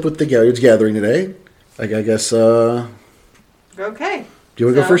what's up with the Galliard's Gathering today? I guess. Okay. Do you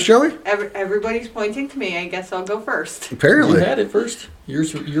want to go first, Joey? Everybody's pointing to me. I guess I'll go first. Apparently, You had it first.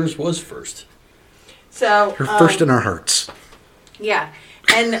 Yours was first. So, you're first in our hearts. yeah.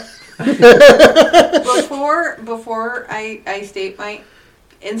 And before I state my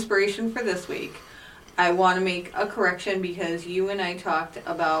inspiration for this week, I want to make a correction because you and I talked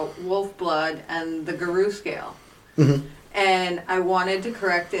about wolf blood and the Guru scale. Mm-hmm. And I wanted to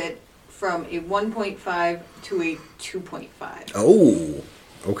correct it from a 1.5 to a 2.5. Oh,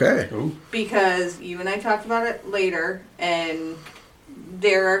 okay. Ooh. Because you and I talked about it later, and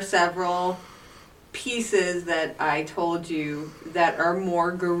there are several pieces that I told you that are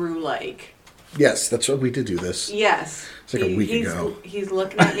more Guru-like. Yes, that's what we did do this. Yes. It's like a week he's, ago. He's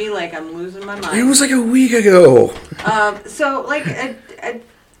looking at me like I'm losing my mind. It was like a week ago. So like a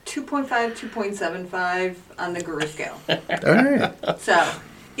 2.5, 2.75 on the Guru scale. All right. So,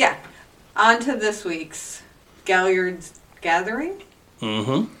 yeah. On to this week's Galliard's Gathering.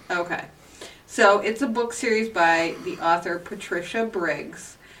 Mm-hmm. Okay. So it's a book series by the author Patricia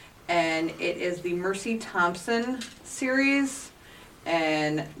Briggs, and it is the Mercy Thompson series,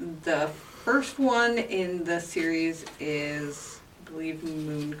 and the first one in the series is, I believe,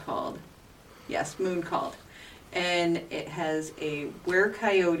 Moon Called. Yes, Moon Called. And it has a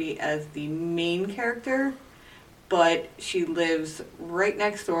were-coyote as the main character, but she lives right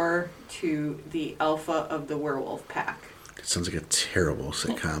next door to the alpha of the werewolf pack. It sounds like a terrible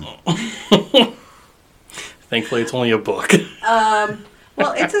sitcom. Thankfully, it's only a book.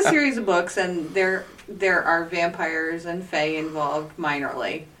 Well, it's a series of books, and there are vampires and fae involved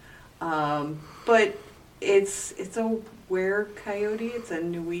minorly. But it's a were-coyote. It's a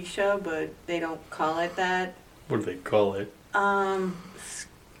Nuisha, but they don't call it that. What do they call it?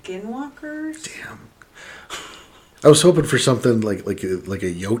 Skinwalkers? Damn. I was hoping for something like a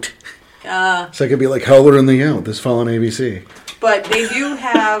yote. So I could be like Howler and the Yote, this fall on ABC. But they do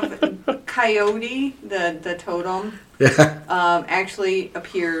have Coyote, the totem, Yeah. actually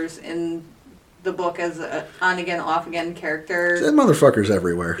appears in the book as a on-again, off-again character. That motherfucker's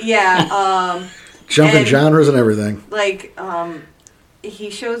everywhere. Yeah, Jumping and- genres and everything. like,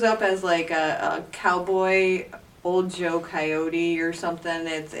 he shows up as like a cowboy, old Joe Coyote or something.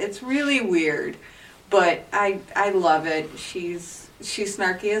 It's really weird, but I love it. She's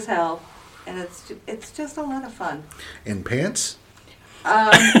snarky as hell, and it's just a lot of fun. And pants?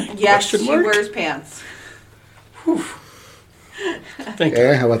 Yes, Question she mark? wears pants. Thank you.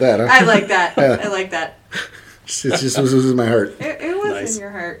 Yeah, how about that, huh? I like that. I like that. It just was in my heart. It was Nice. in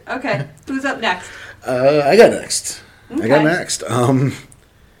your heart. Okay, who's up next? I got next. Okay. I got next.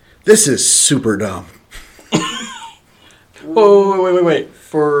 This is super dumb. Oh, wait.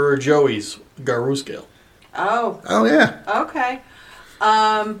 For Joey's Garou scale. Oh, Oh yeah. okay.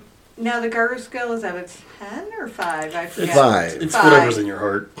 Now the Garou scale, is that a 10 or 5? I forget. 5. It's 5. whatever's in your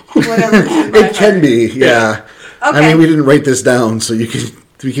heart. Whatever's in my It can heart. be, yeah. I Okay. mean, we didn't write this down, so we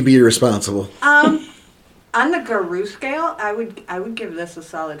can be irresponsible. On the Garou scale, I would give this a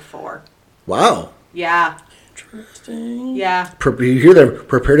solid 4. Wow. Yeah. Interesting. Yeah. You hear that?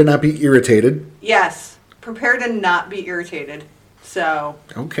 Prepare to not be irritated. Yes. Prepare to not be irritated. So.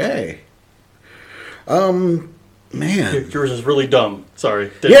 Okay. Man. Yours is really dumb.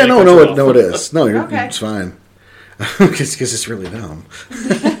 Sorry. Yeah, Didn't mean to cut you no, off. it is. No, Okay. it's fine. Because it's really dumb.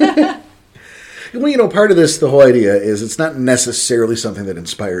 Well, part of this, the whole idea is it's not necessarily something that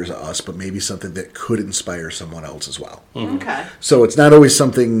inspires us, but maybe something that could inspire someone else as well. Okay. So it's not always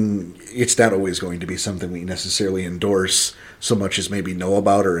going to be something we necessarily endorse so much as maybe know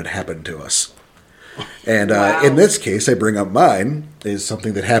about or it happened to us. And Wow. in this case, I bring up mine, is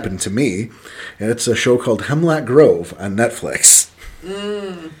something that happened to me, and it's a show called Hemlock Grove on Netflix.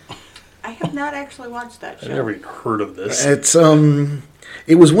 I have not actually watched that I show. never even heard of this.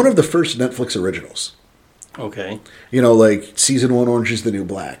 It was one of the first Netflix originals. Okay. Like season 1 Orange is the New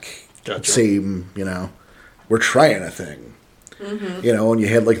Black. Gotcha. Same, we're trying a thing. And you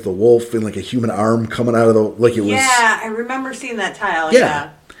had like the wolf and like a human arm coming out of Yeah, I remember seeing that tile. Yeah. Yeah.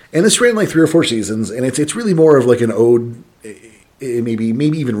 And this ran like 3 or 4 seasons, and it's really more of like an ode, maybe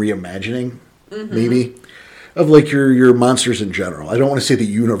even reimagining, maybe, of like your monsters in general. I don't want to say the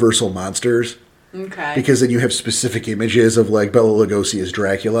universal monsters, Okay. because then you have specific images of like Bela Lugosi as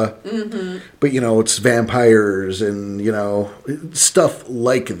Dracula, but it's vampires and stuff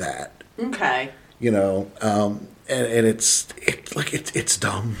like that. Okay. And it's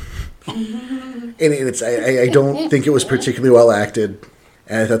dumb, and I don't think it was particularly well acted.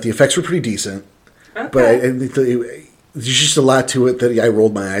 And I thought the effects were pretty decent, Okay. but there's just a lot to it that I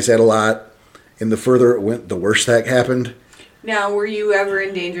rolled my eyes at a lot. And the further it went, the worse that happened. Now, were you ever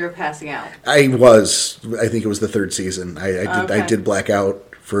in danger of passing out? I think it was the 3rd season. I did black out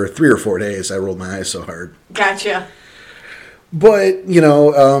for 3 or 4 days. I rolled my eyes so hard. Gotcha. But,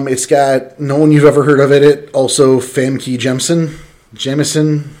 it's got no one you've ever heard of it. Also, Famke Jamison,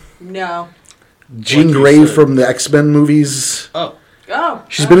 No. Jean Like you Grey said. from the X-Men movies. Oh. Oh.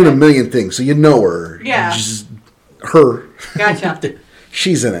 She's been in a million things, so you know her. Yeah. Just her. Gotcha.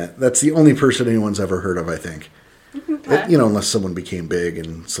 She's in it. That's the only person anyone's ever heard of, I think. Okay. Unless someone became big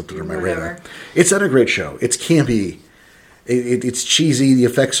and slipped under my radar. Whatever. It's not a great show. It's campy. It's cheesy. The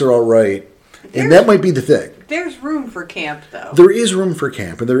effects are all right. And that might be the thing. There's room for camp, though. There is room for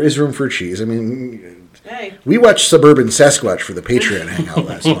camp, and there is room for cheese. I mean, Hey. we watched Suburban Sasquatch for the Patreon hangout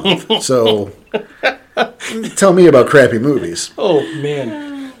last month. So, tell me about crappy movies. Oh,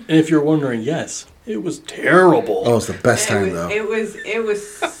 man. And if you're wondering, yes, it was terrible. Oh, it's the best time, though. It was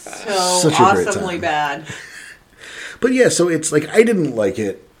so Such a great awesomely time. bad. But yeah, so it's like, I didn't like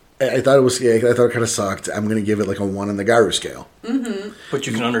it. I thought it was, I thought it kind of sucked. I'm going to give it like a 1 on the Garou scale. But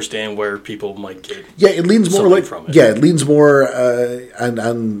you can understand where people might get. Yeah, it leans more Something like from it. Yeah, it leans more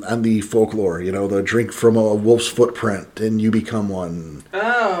on the folklore. The drink from a wolf's footprint and you become one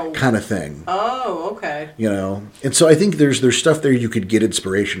Oh. kind of thing. Oh, okay. And so I think there's stuff there you could get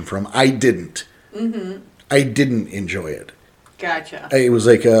inspiration from. I didn't. I didn't enjoy it. Gotcha. It was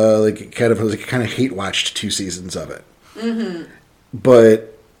like kind of hate watched 2 seasons of it. But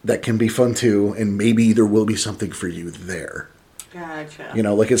that can be fun too, and maybe there will be something for you there. Gotcha.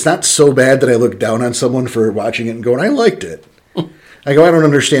 It's not so bad that I look down on someone for watching it and going, I liked it. I go, I don't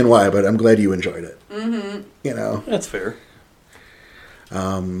understand why, but I'm glad you enjoyed it. That's fair.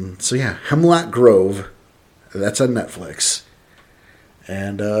 So yeah, Hemlock Grove, that's on Netflix.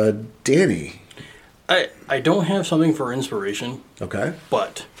 And Danny. I don't have something for inspiration, Okay.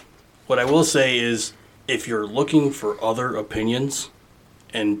 but what I will say is if you're looking for other opinions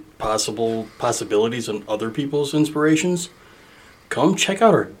and possibilities on other people's inspirations, come check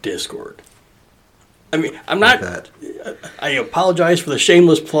out our Discord. I mean, I'm not. That. I apologize for the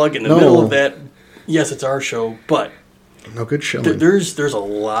shameless plug in the No. middle of that. Yes, it's our show, but No good showing. there's a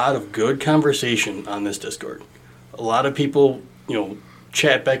lot of good conversation on this Discord. A lot of people,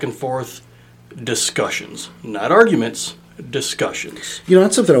 chat back and forth, discussions, not arguments, discussions.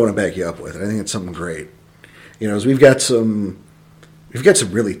 That's something I want to back you up with. I think it's something great. Is we've got some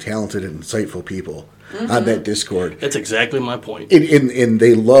really talented and insightful people. on that Discord. That's exactly my point. And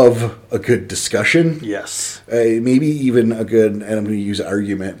they love a good discussion. Yes. Maybe even a good, and I'm going to use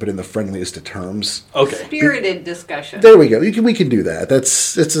argument, but in the friendliest of terms. Okay. Spirited discussion. There we go. We can do that.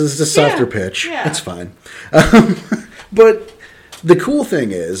 It's a softer pitch. Yeah. It's fine. But the cool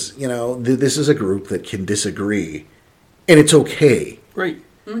thing is, this is a group that can disagree, and it's okay. Right.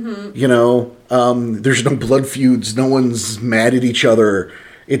 There's no blood feuds. No one's mad at each other.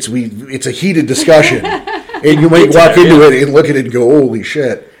 It's a heated discussion, and you might walk into it and look at it and go, "Holy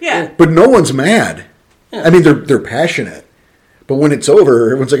shit!" Yeah. But no one's mad. Yeah. I mean, they're passionate. But when it's over,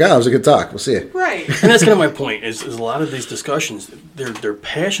 everyone's like, "Oh, it was a good talk. We'll see you." Right. And that's kind of my point. Is a lot of these discussions, they're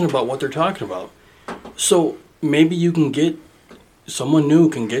passionate about what they're talking about. So maybe you can get someone new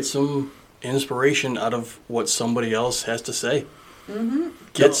can get some inspiration out of what somebody else has to say. Mm-hmm.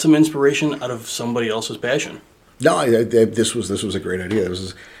 Get some inspiration out of somebody else's passion. No, this was a great idea. It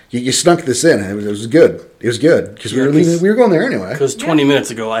was you snuck this in. It was good. It was good because we were going there anyway. Because 20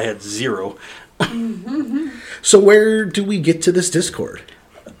 minutes ago I had 0. So where do we get to this Discord?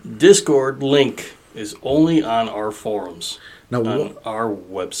 Discord link is only on our forums, Now, on our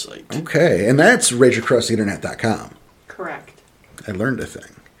website. Okay, and that's rageacrosstheinternet.com. Correct. I learned a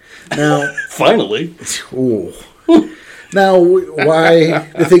thing. Now, Finally. ooh. Now, why?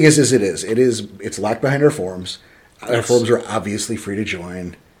 The thing is it's locked behind our forums. Our Yes. forums are obviously free to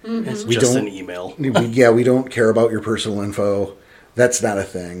join. It's We just don't- an email. We don't care about your personal info. That's not a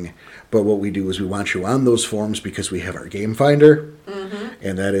thing. But what we do is we want you on those forums because we have our game finder,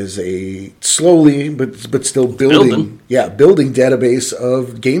 and that is a slowly but still building database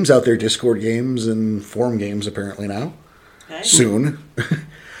of games out there, Discord games and forum games apparently now. Okay. Soon.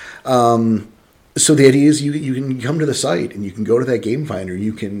 So the idea is you can come to the site and you can go to that game finder.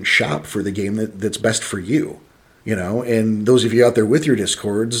 You can shop for the game that's best for you. And those of you out there with your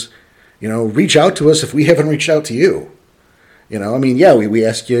Discords, reach out to us if we haven't reached out to you. We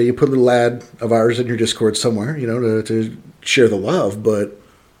ask you, you put a little ad of ours in your Discord somewhere, to share the love, but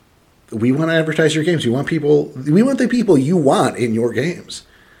we want to advertise your games. We want the people you want in your games.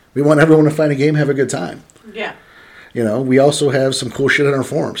 We want everyone to find a game, have a good time. Yeah. We also have some cool shit on our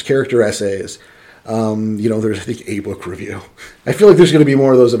forums, character essays. There's, I think, a book review. I feel like there's going to be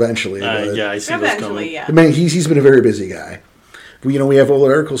more of those eventually. But, Yeah, I see those coming. Eventually, yeah. I mean, he's been a very busy guy. We have old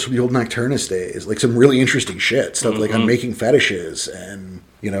articles from the old Nocturnus days, like some really interesting shit, stuff like on making fetishes and,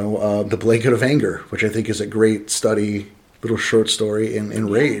 The Blanket of Anger, which I think is a great study, little short story in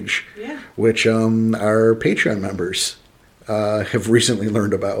Rage, Yeah. which our Patreon members have recently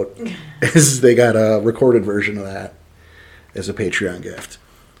learned about, as they got a recorded version of that as a Patreon gift.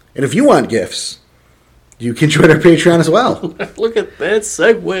 And if you want gifts, you can join our Patreon as well. Look at that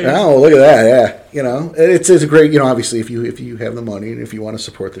segue. Oh, look at that! Yeah, it's a great. Obviously, if you have the money and if you want to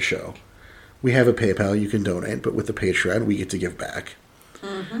support the show, we have a PayPal you can donate. But with the Patreon, we get to give back.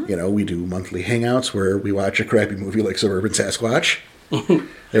 Mm-hmm. We do monthly hangouts where we watch a crappy movie like Suburban Sasquatch,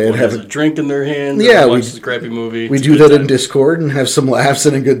 and have a drink in their hands. Yeah, watch this crappy movie. We It's do a good that time. in Discord and have some laughs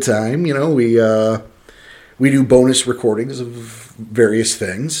and a good time. We do bonus recordings of various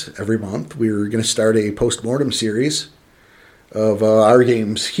things every month. We're going to start a post-mortem series of our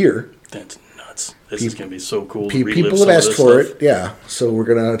games here. That's nuts. This is going to be so cool. to relive People some have of asked this for stuff. it, yeah. So we're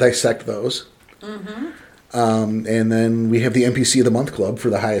going to dissect those. And then we have the NPC of the Month Club for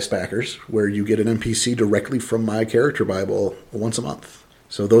the highest backers, where you get an NPC directly from my character Bible once a month.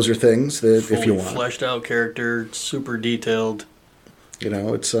 So those are things that if you Fully want. fleshed out character, super detailed.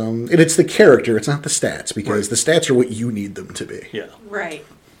 It's and it's the character, it's not the stats, because the stats are what you need them to be. Yeah, Right.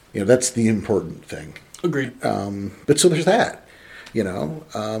 That's the important thing. agreed. But so there's that.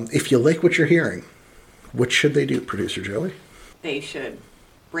 If you like what you're hearing, what should they do, Producer Joey? They should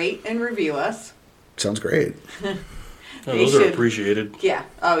rate and review us. Sounds great. Oh, they those are should- appreciated. Yeah.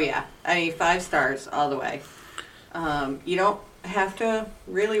 Oh, yeah. 5 stars all the way. You don't have to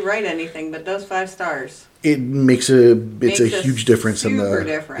really write anything, but those 5 stars. It makes a Makes a huge difference in super the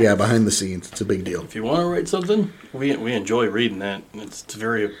difference. behind the scenes. It's a big deal. If you want to write something, we enjoy reading that. It's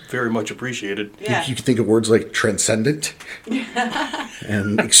very, very much appreciated. Yeah. You can think of words like transcendent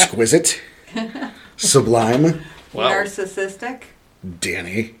and exquisite, sublime, Wow. Narcissistic.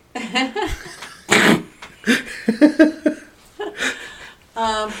 Danny.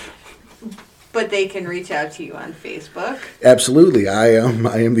 But they can reach out to you on Facebook. Absolutely, I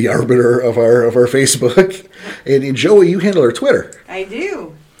am the arbiter of our Facebook, and Joey, you handle our Twitter I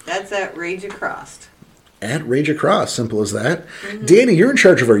do. That's at Rage Across. at Rage Across. Simple as that. Danny, you're in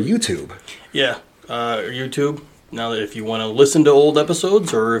charge of our YouTube. Yeah, YouTube. Now, that if you want to listen to old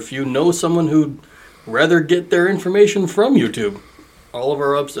episodes, or if you know someone who'd rather get their information from YouTube, all of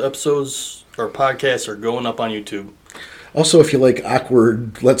our episodes our podcasts are going up on YouTube. Also, if you like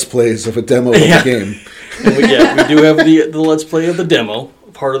awkward Let's Plays of a demo of the game. And we do have the Let's Play of the demo,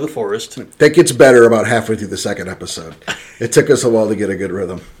 Heart of the Forest. That gets better about halfway through the second episode. It took us a while to get a good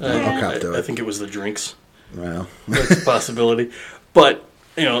rhythm. I'll cop to it. I think it was the drinks. Well, That's a possibility. But,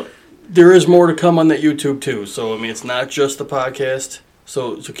 there is more to come on that YouTube, too. So, it's not just the podcast.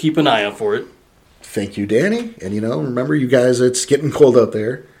 So keep an eye out for it. thank you, Danny. And, remember, you guys, it's getting cold out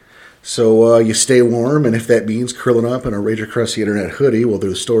there. So you stay warm, and if that means curling up in a Rage Across the Internet hoodie, well,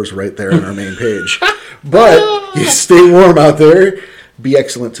 there's stores right there on our main page. But you stay warm out there. Be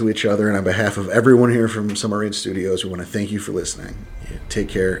excellent to each other. And on behalf of everyone here from Summer Rain Studios, we want to thank you for listening. Take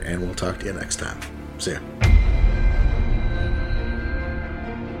care, and we'll talk to you next time. See ya.